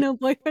then No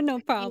boyfriend, no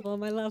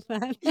problem. I love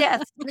that.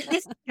 yes,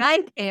 this guy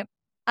came.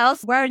 I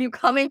was, where are you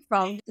coming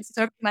from?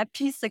 Disturb my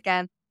peace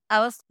again. I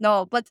was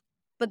no, but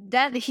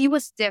then he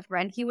was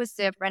different. He was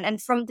different,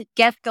 and from the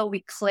get go,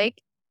 we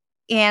clicked.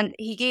 And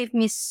he gave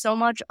me so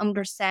much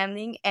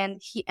understanding, and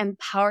he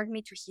empowered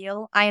me to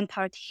heal. I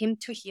empowered him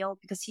to heal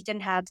because he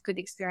didn't have good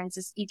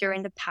experiences either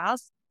in the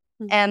past.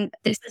 And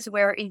this is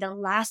where in the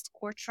last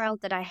court trial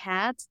that I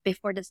had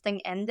before this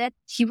thing ended,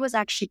 he was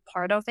actually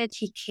part of it.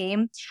 He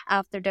came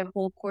after the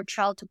whole court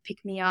trial to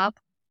pick me up.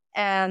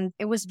 And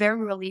it was very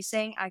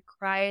releasing. I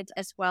cried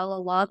as well a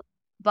lot.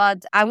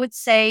 But I would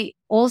say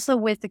also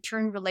with the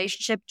current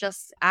relationship,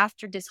 just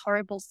after these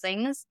horrible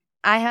things,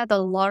 I had a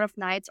lot of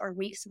nights or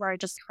weeks where I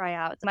just cry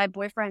out. My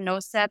boyfriend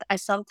knows that. I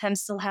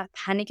sometimes still have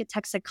panic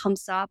attacks that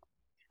comes up.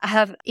 I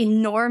have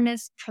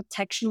enormous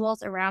protection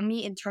walls around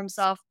me in terms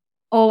of,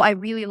 oh, I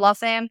really love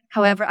him.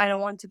 However, I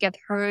don't want to get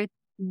hurt.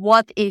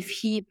 What if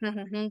he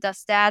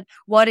does that?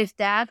 What if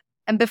that?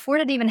 And before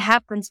that even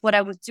happens, what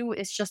I would do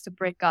is just to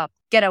break up,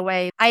 get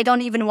away. I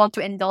don't even want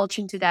to indulge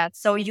into that.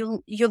 So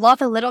you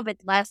love a little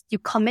bit less, you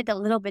commit a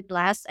little bit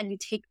less, and you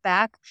take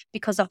back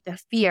because of the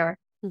fear.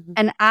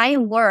 And I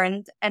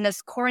learned, and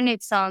as corny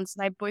it sounds,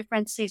 my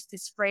boyfriend says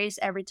this phrase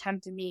every time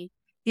to me.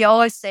 He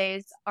always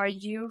says, "Are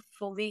you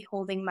fully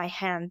holding my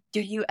hand?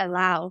 Do you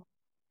allow?"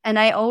 And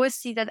I always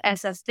see that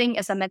as a thing,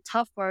 as a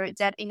metaphor,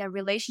 that in a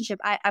relationship,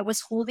 I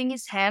was holding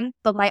his hand,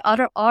 but my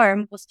other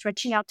arm was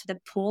stretching out to the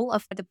pool,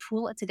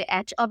 to the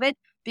edge of it,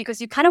 because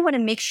you kind of want to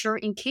make sure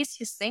in case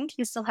you sink,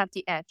 you still have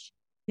the edge.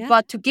 Yeah.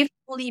 But to give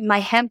fully my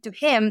hand to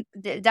him,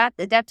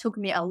 that took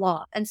me a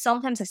lot. And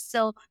sometimes I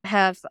still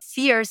have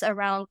fears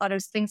around other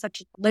things,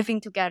 such as living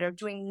together,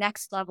 doing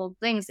next level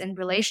things in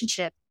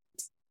relationships.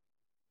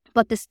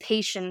 But this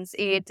patience,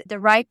 the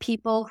right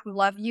people who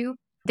love you,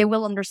 they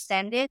will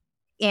understand it.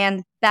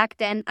 And back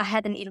then, I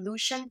had an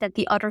illusion that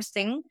the other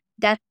thing,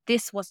 that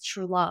this was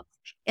true love.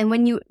 And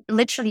when you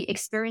literally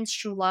experience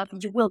true love,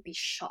 you will be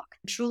shocked.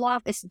 True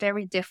love is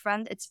very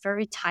different. It's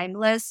very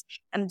timeless,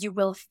 and you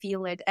will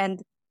feel it.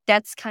 And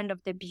that's kind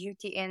of the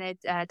beauty in it,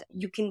 that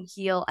you can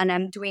heal. And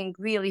I'm doing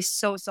really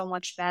so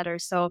much better.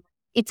 So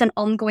it's an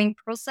ongoing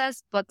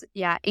process, but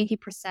yeah,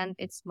 80%,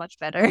 it's much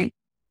better.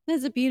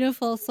 That's a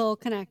beautiful soul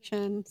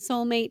connection,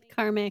 soulmate,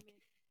 karmic,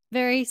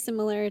 very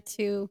similar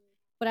to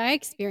what I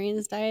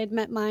experienced. I had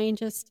met mine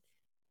just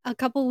a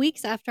couple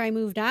weeks after I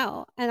moved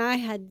out, and I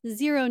had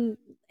zero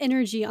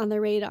energy on the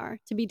radar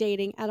to be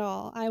dating at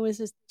all. I was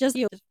just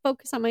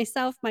focused on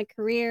myself, my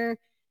career,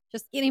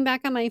 just getting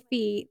back on my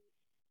feet.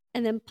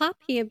 And then pop,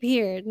 he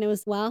appeared, and it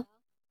was, well,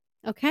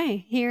 okay,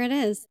 here it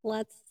is.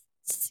 Let's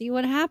see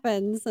what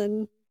happens.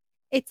 And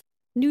it's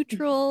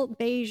neutral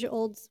beige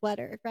old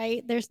sweater,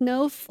 right? There's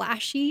no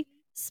flashy,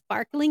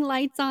 sparkling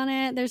lights on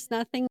it. There's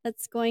nothing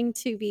that's going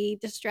to be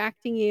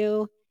distracting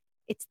you.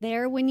 It's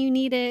there when you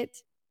need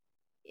it.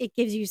 It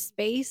gives you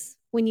space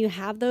when you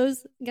have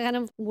those kind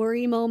of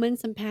worry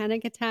moments and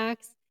panic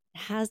attacks.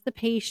 It has the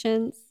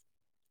patience.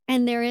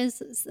 And there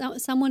is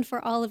someone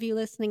for all of you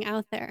listening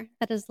out there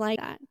that is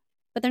like that.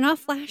 But they're not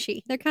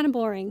flashy. They're kind of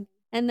boring.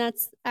 And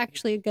that's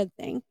actually a good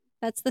thing.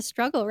 That's the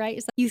struggle, right?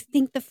 It's like you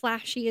think the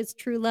flashy is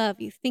true love.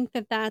 You think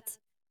that that's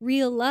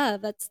real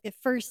love. That's the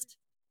first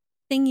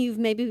thing you've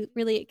maybe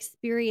really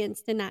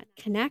experienced in that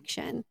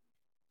connection.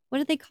 What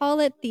do they call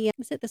it?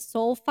 Is it the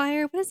soul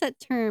fire? What is that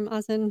term,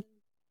 Austin,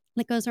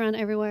 that goes around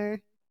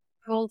everywhere?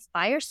 Soul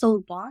fire, soul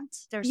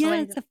bonds.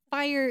 It's a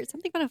fire,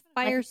 something about a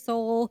fire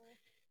soul.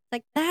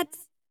 Like, that's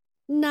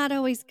not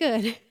always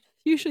good.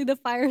 Usually the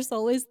fire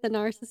soul is the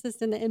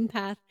narcissist and the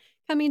empath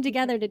coming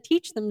together to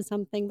teach them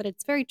something, but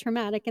it's very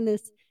traumatic in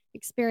this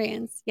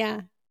experience.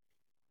 Yeah.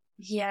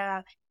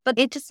 Yeah. But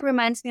it just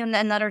reminds me of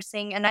another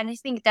thing. And I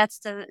think that's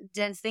the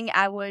thing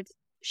I would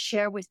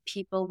share with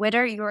people,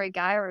 whether you're a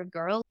guy or a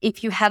girl.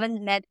 If you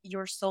haven't met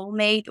your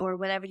soulmate or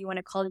whatever you want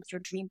to call it,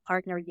 your dream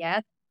partner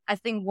yet, I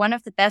think one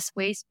of the best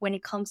ways when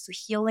it comes to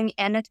healing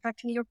and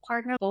attracting your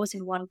partner, both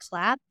in one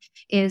clap,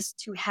 is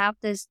to have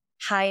this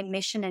high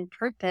mission and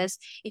purpose.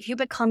 If you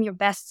become your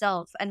best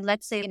self, and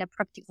let's say in a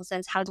practical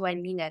sense, how do I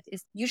mean it?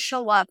 Is you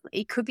show up,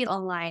 it could be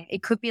online,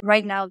 it could be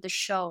right now the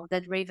show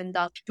that Raven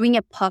does, doing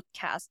a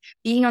podcast,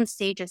 being on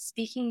stages,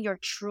 speaking your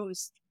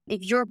truth.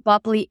 If you're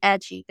bubbly,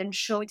 edgy, then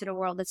show it to the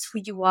world. That's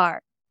who you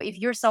are. If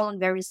you're someone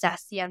very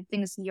sassy and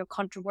things you're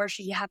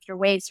controversial, you have your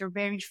ways, you're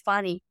very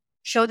funny,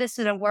 show this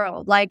to the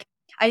world. Like,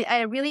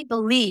 I really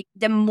believe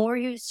the more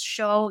you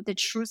show the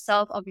true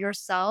self of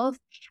yourself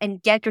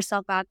and get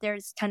yourself out there,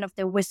 it's kind of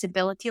the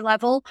visibility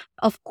level.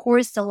 Of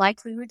course, the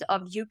likelihood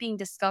of you being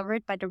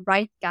discovered by the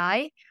right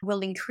guy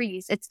will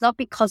increase. It's not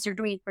because you're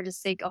doing it for the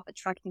sake of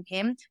attracting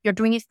him. You're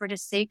doing it for the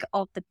sake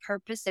of the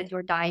purpose that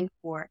you're dying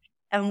for.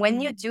 And when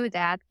you do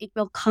that, it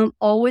will come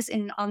always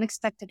in an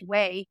unexpected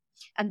way.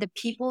 And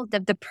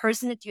the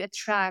person that you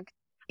attract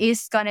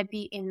is going to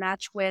be in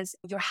match with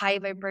your high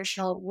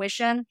vibrational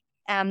vision.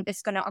 And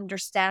it's going to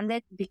understand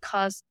it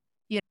because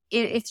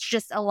it's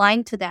just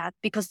aligned to that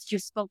because you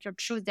spoke your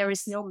truth. There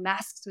is no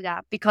mask to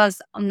that because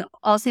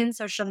also in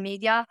social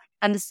media,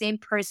 I'm the same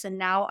person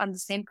now. I'm the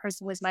same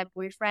person with my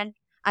boyfriend.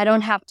 I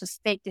don't have to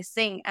fake this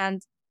thing.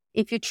 And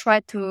if you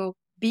try to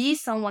be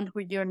someone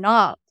who you're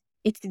not,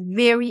 it's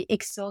very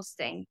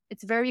exhausting.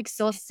 It's very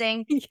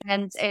exhausting,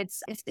 and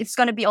it's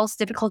going to be also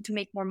difficult to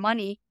make more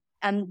money.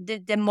 And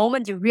the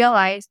moment you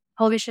realize,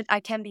 holy shit, I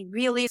can be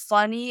really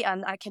funny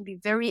and I can be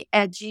very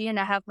edgy and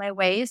I have my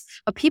ways,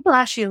 but people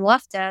actually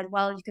love that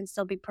while you can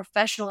still be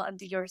professional and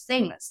do your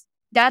things.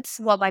 That's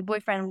what my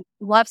boyfriend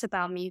loves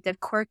about me, the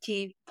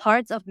quirky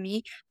parts of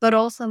me, but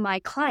also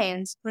my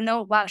clients who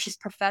know, wow, she's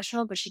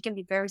professional, but she can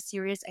be very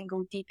serious and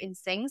go deep in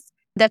things.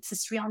 That's the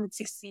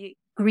 360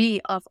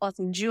 degree of us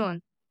in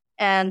June.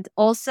 And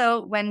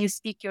also when you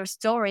speak your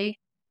story,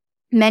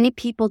 many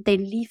people, they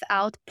leave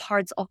out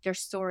parts of their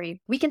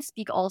story. We can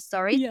speak all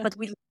stories, but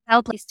we leave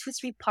out at least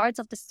 2-3 parts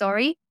of the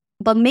story.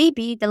 But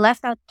maybe the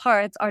left out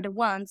parts are the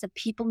ones that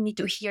people need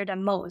to hear the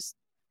most.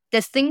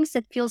 The things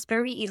that feels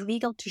very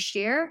illegal to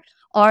share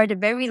are the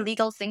very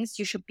legal things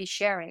you should be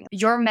sharing.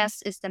 Your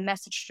mess is the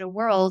message to the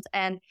world.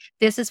 And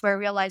this is where I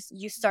realize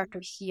you start to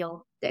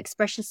heal. The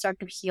expressions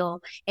start to heal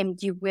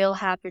and you will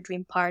have your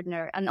dream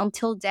partner. And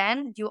until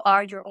then, you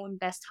are your own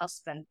best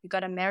husband. You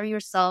got to marry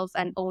yourself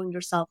and own your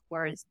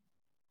self-worth.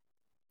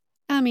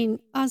 I mean,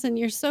 Ozan,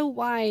 you're so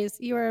wise.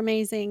 You are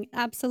amazing.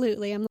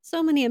 Absolutely.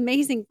 So many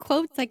amazing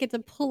quotes I get to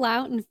pull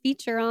out and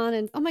feature on.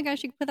 And oh my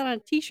gosh, you can put that on a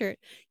t-shirt.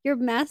 Your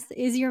mess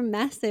is your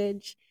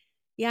message.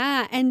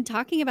 Yeah. And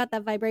talking about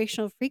that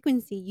vibrational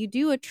frequency, you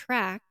do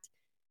attract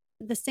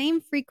the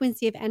same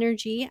frequency of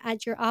energy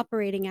as you're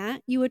operating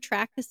at. You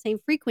attract the same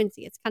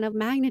frequency. It's kind of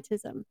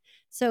magnetism.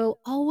 So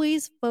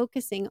always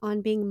focusing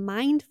on being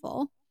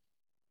mindful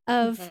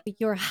of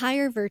your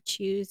higher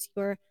virtues,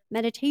 your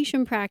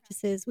meditation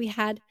practices. We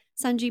had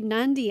Sanjeev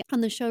Nandi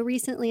on the show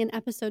recently in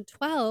episode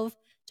 12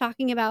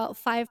 talking about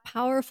 5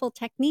 powerful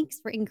techniques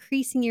for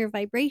increasing your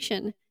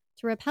vibration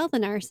to repel the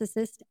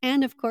narcissist.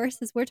 And of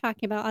course, as we're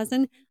talking about,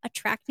 Ozan,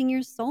 attracting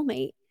your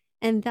soulmate.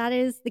 And that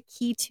is the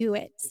key to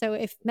it. So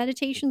if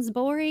meditation's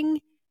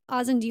boring,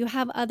 Ozan, do you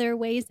have other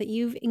ways that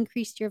you've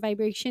increased your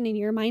vibration in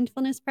your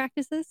mindfulness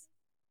practices?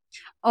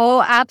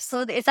 Oh,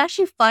 absolutely. It's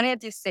actually funny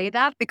that you say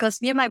that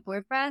because me and my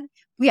boyfriend,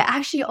 we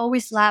actually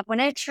always laugh. When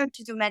I try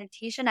to do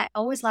meditation, I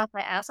always laugh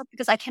my ass off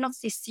because I cannot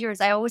stay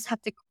serious. I always have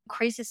the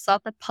crazy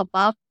stuff that pop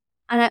up.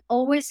 And I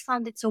always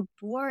found it so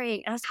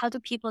boring. And I was, how do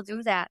people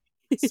do that?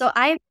 So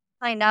I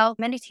find out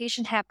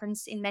meditation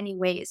happens in many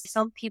ways.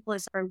 Some people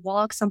it's a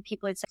walk, some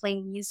people it's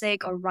playing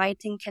music or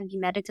writing can be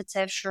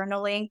meditative,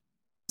 journaling.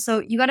 So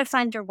you got to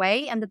find your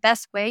way. And the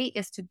best way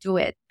is to do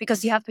it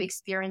because you have to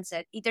experience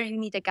it. Either you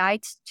need a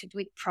guide to do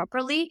it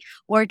properly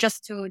or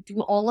just to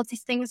do all of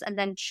these things and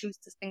then choose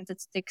the things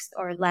that sticks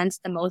or lands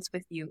the most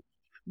with you.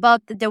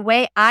 But the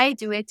way I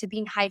do it to be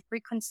in high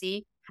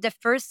frequency, the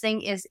first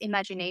thing is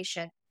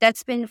imagination.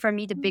 That's been for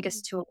me the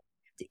biggest tool.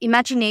 The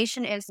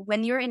imagination is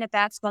when you're in a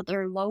bad spot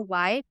or low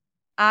vibe,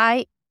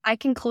 I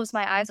can close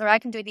my eyes or I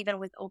can do it even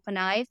with open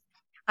eyes.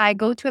 I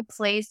go to a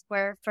place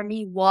where, for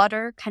me,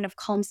 water kind of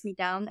calms me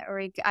down,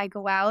 or I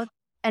go out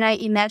and I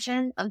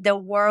imagine the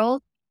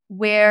world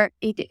where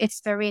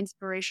it's very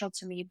inspirational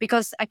to me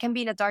because I can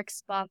be in a dark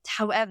spot.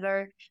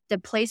 However, the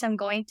place I'm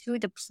going to,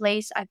 the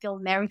place I feel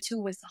married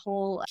to with the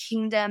whole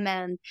kingdom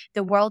and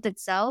the world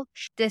itself,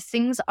 the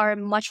things are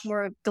much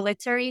more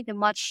glittery, they're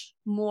much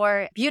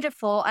more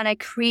beautiful, and I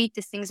create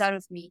these things out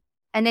of me.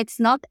 And it's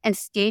not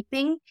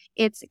escaping,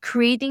 it's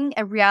creating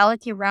a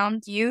reality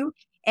around you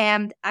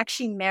and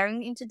actually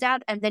marrying into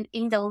that. And then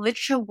in the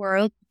literal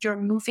world, you're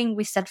moving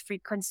with that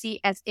frequency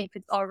as if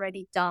it's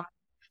already done.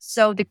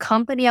 So the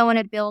company I want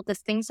to build, the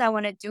things I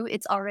want to do,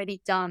 it's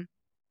already done.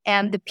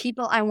 And the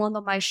people I want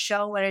on my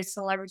show, whether it's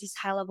celebrities,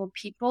 high level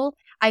people,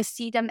 I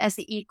see them as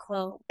the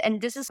equal.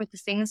 And this is with the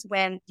things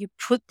when you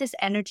put this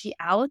energy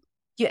out,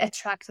 you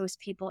attract those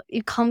people.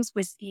 It comes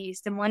with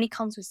ease. The money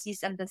comes with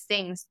ease and the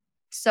things.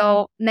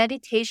 So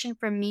meditation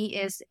for me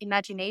is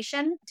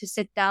imagination, to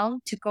sit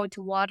down, to go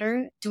to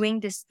water,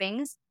 doing these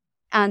things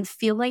and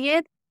feeling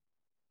it.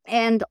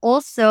 And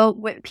also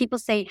when people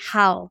say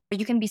how,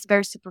 you can be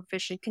very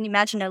superficial. You can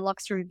imagine a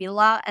luxury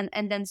villa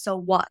and then so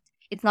what?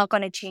 It's not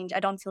going to change.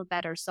 I don't feel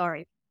better.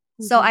 Sorry.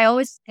 So I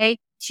always say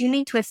tune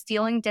into a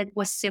feeling that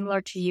was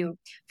similar to you.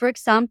 For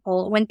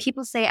example, when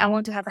people say I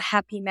want to have a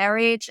happy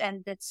marriage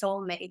and that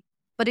soulmate,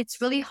 but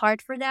it's really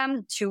hard for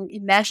them to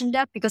imagine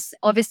that because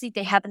obviously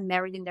they haven't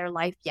married in their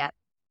life yet.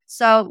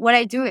 So what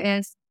I do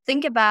is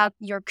think about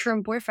your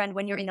current boyfriend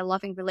when you're in a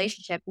loving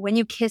relationship. When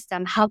you kiss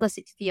them, how does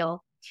it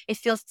feel? It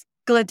feels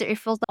good. It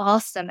feels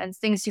awesome and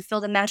things. You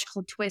feel the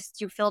magical twist.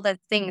 You feel that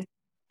thing.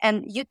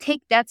 And you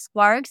take that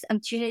sparks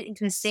and tune it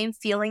into the same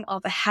feeling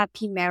of a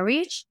happy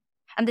marriage.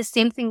 And the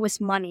same thing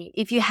with money.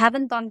 If you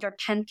haven't done your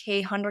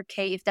 10K,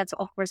 100K, if that's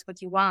of course what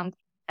you want,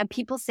 and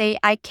people say,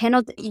 I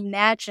cannot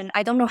imagine,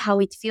 I don't know how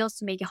it feels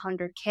to make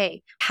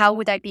 100K. How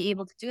would I be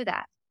able to do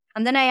that?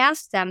 And then I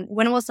asked them,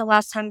 when was the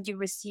last time you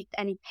received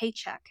any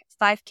paycheck?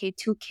 5K,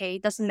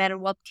 2K, doesn't matter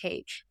what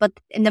K, but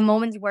in the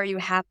moment where you're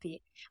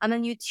happy. And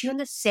then you tune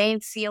the same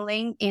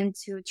feeling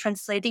into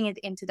translating it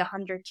into the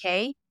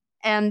 100K.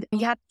 And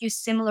you have to use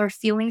similar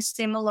feelings,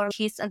 similar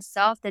keys and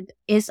stuff that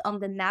is on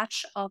the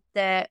match of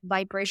the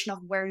vibration of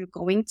where you're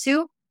going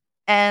to.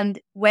 And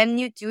when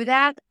you do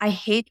that, I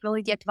hate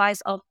really the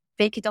advice of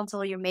fake it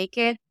until you make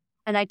it.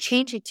 And I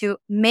change it to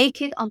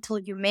make it until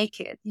you make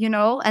it,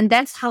 and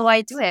that's how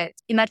I do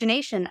it.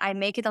 Imagination, I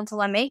make it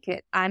until I make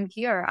it. I'm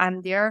here,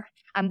 I'm there,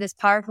 I'm this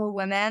powerful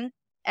woman.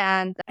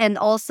 And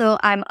also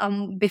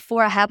I'm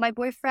before I had my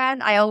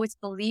boyfriend, I always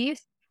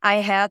believed I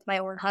had my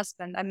own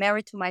husband. I'm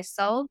married to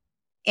myself.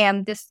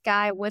 And this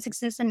guy was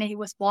existing and he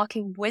was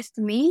walking with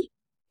me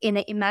in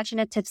an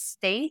imaginative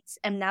state.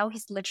 And now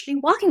he's literally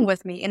walking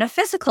with me in a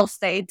physical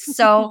state.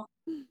 So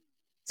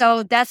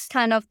that's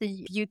kind of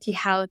the beauty,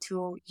 how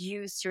to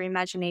use your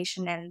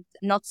imagination, and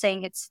not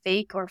saying it's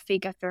fake or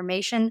fake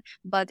affirmation,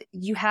 but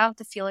you have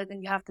to feel it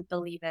and you have to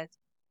believe it.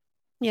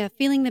 Yeah,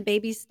 feeling the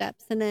baby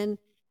steps and then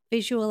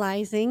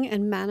visualizing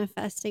and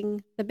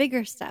manifesting the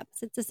bigger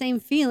steps. It's the same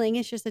feeling,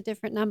 it's just a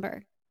different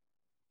number.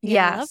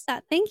 Yeah, I love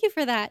that. Thank you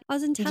for that.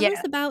 Ozan, tell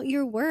us about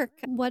your work.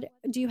 What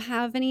do you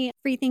have any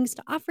free things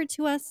to offer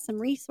to us? Some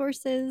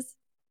resources?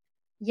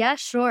 Yeah,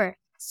 sure.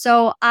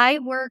 So I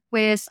work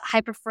with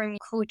high-performing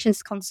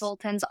coaches,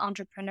 consultants,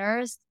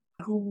 entrepreneurs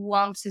who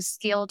want to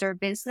scale their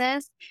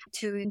business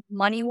to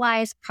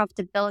money-wise,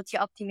 profitability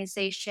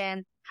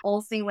optimization,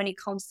 all things when it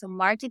comes to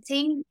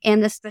marketing,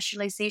 and the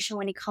specialization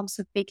when it comes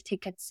to big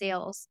ticket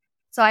sales.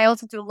 So I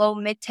also do low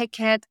mid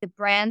ticket. The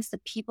brands, the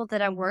people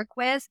that I work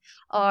with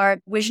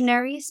are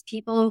visionaries,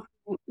 people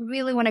who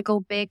really want to go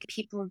big,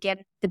 people who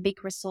get the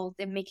big result.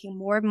 They're making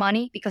more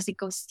money because it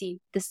goes deep.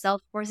 The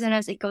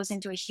self-worthiness, it goes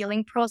into a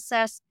healing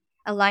process,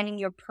 aligning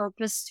your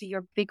purpose to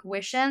your big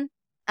vision.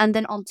 And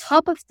then on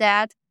top of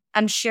that,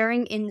 I'm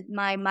sharing in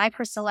my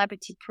micro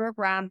celebrity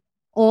program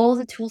all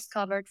the tools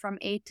covered from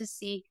A to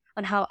Z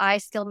on how I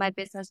scaled my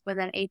business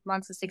within 8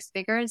 months to 6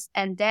 figures.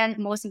 And then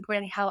most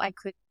importantly, how I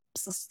could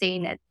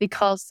sustain it,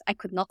 because I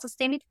could not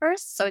sustain it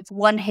first. So it's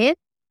one hit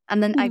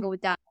and then I go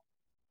down.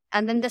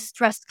 And then the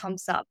stress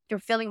comes up. You're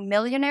feeling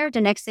millionaire. The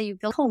next day you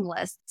feel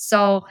homeless.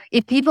 So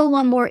if people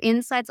want more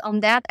insights on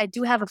that, I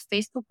do have a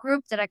Facebook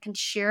group that I can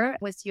share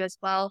with you as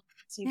well.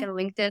 So you can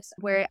link this,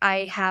 where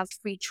I have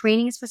free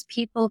trainings with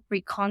people,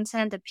 free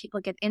content that people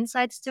get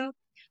insights to.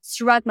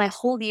 Throughout my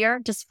whole year,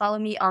 just follow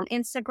me on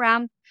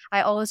Instagram.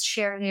 I always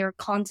share their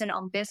content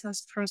on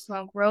business,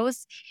 personal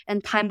growth,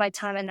 and time by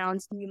time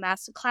announce new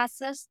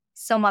masterclasses.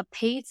 Some are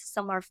paid,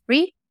 some are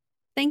free.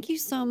 Thank you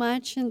so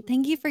much. And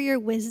thank you for your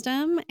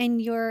wisdom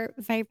and your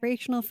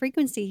vibrational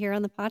frequency here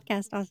on the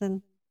podcast,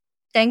 Ozan.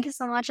 Thank you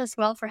so much as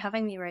well for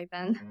having me,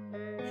 Raven.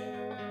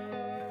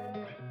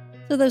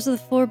 So those are the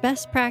 4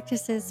 best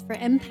practices for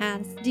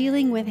empaths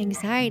dealing with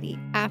anxiety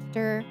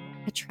after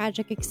a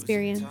tragic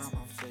experience.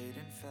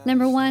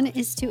 Number 1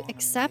 is to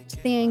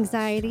accept the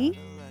anxiety,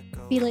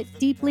 feel it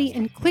deeply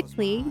and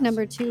quickly.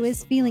 Number 2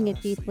 is feeling it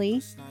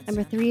deeply.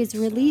 Number 3 is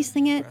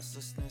releasing it.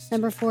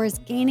 Number 4 is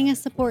gaining a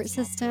support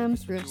system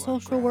through a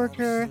social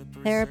worker,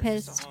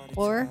 therapist,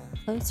 or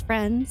close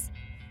friends.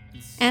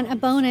 And a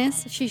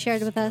bonus, she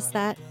shared with us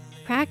that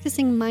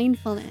practicing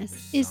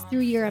mindfulness is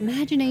through your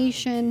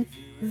imagination,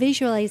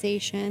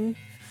 visualization,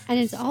 and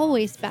it's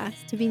always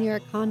best to be near a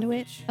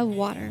conduit of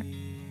water.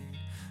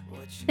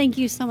 Thank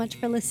you so much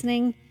for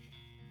listening.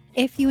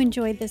 If you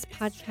enjoyed this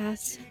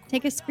podcast,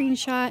 take a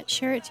screenshot,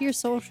 share it to your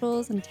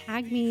socials, and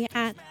tag me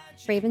at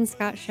Raven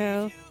Scott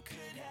Show,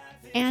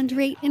 and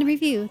rate and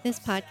review this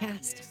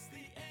podcast.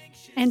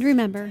 And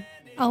remember,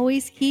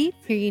 always keep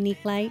your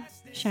unique light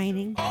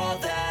shining. All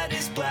that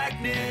is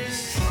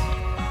blackness.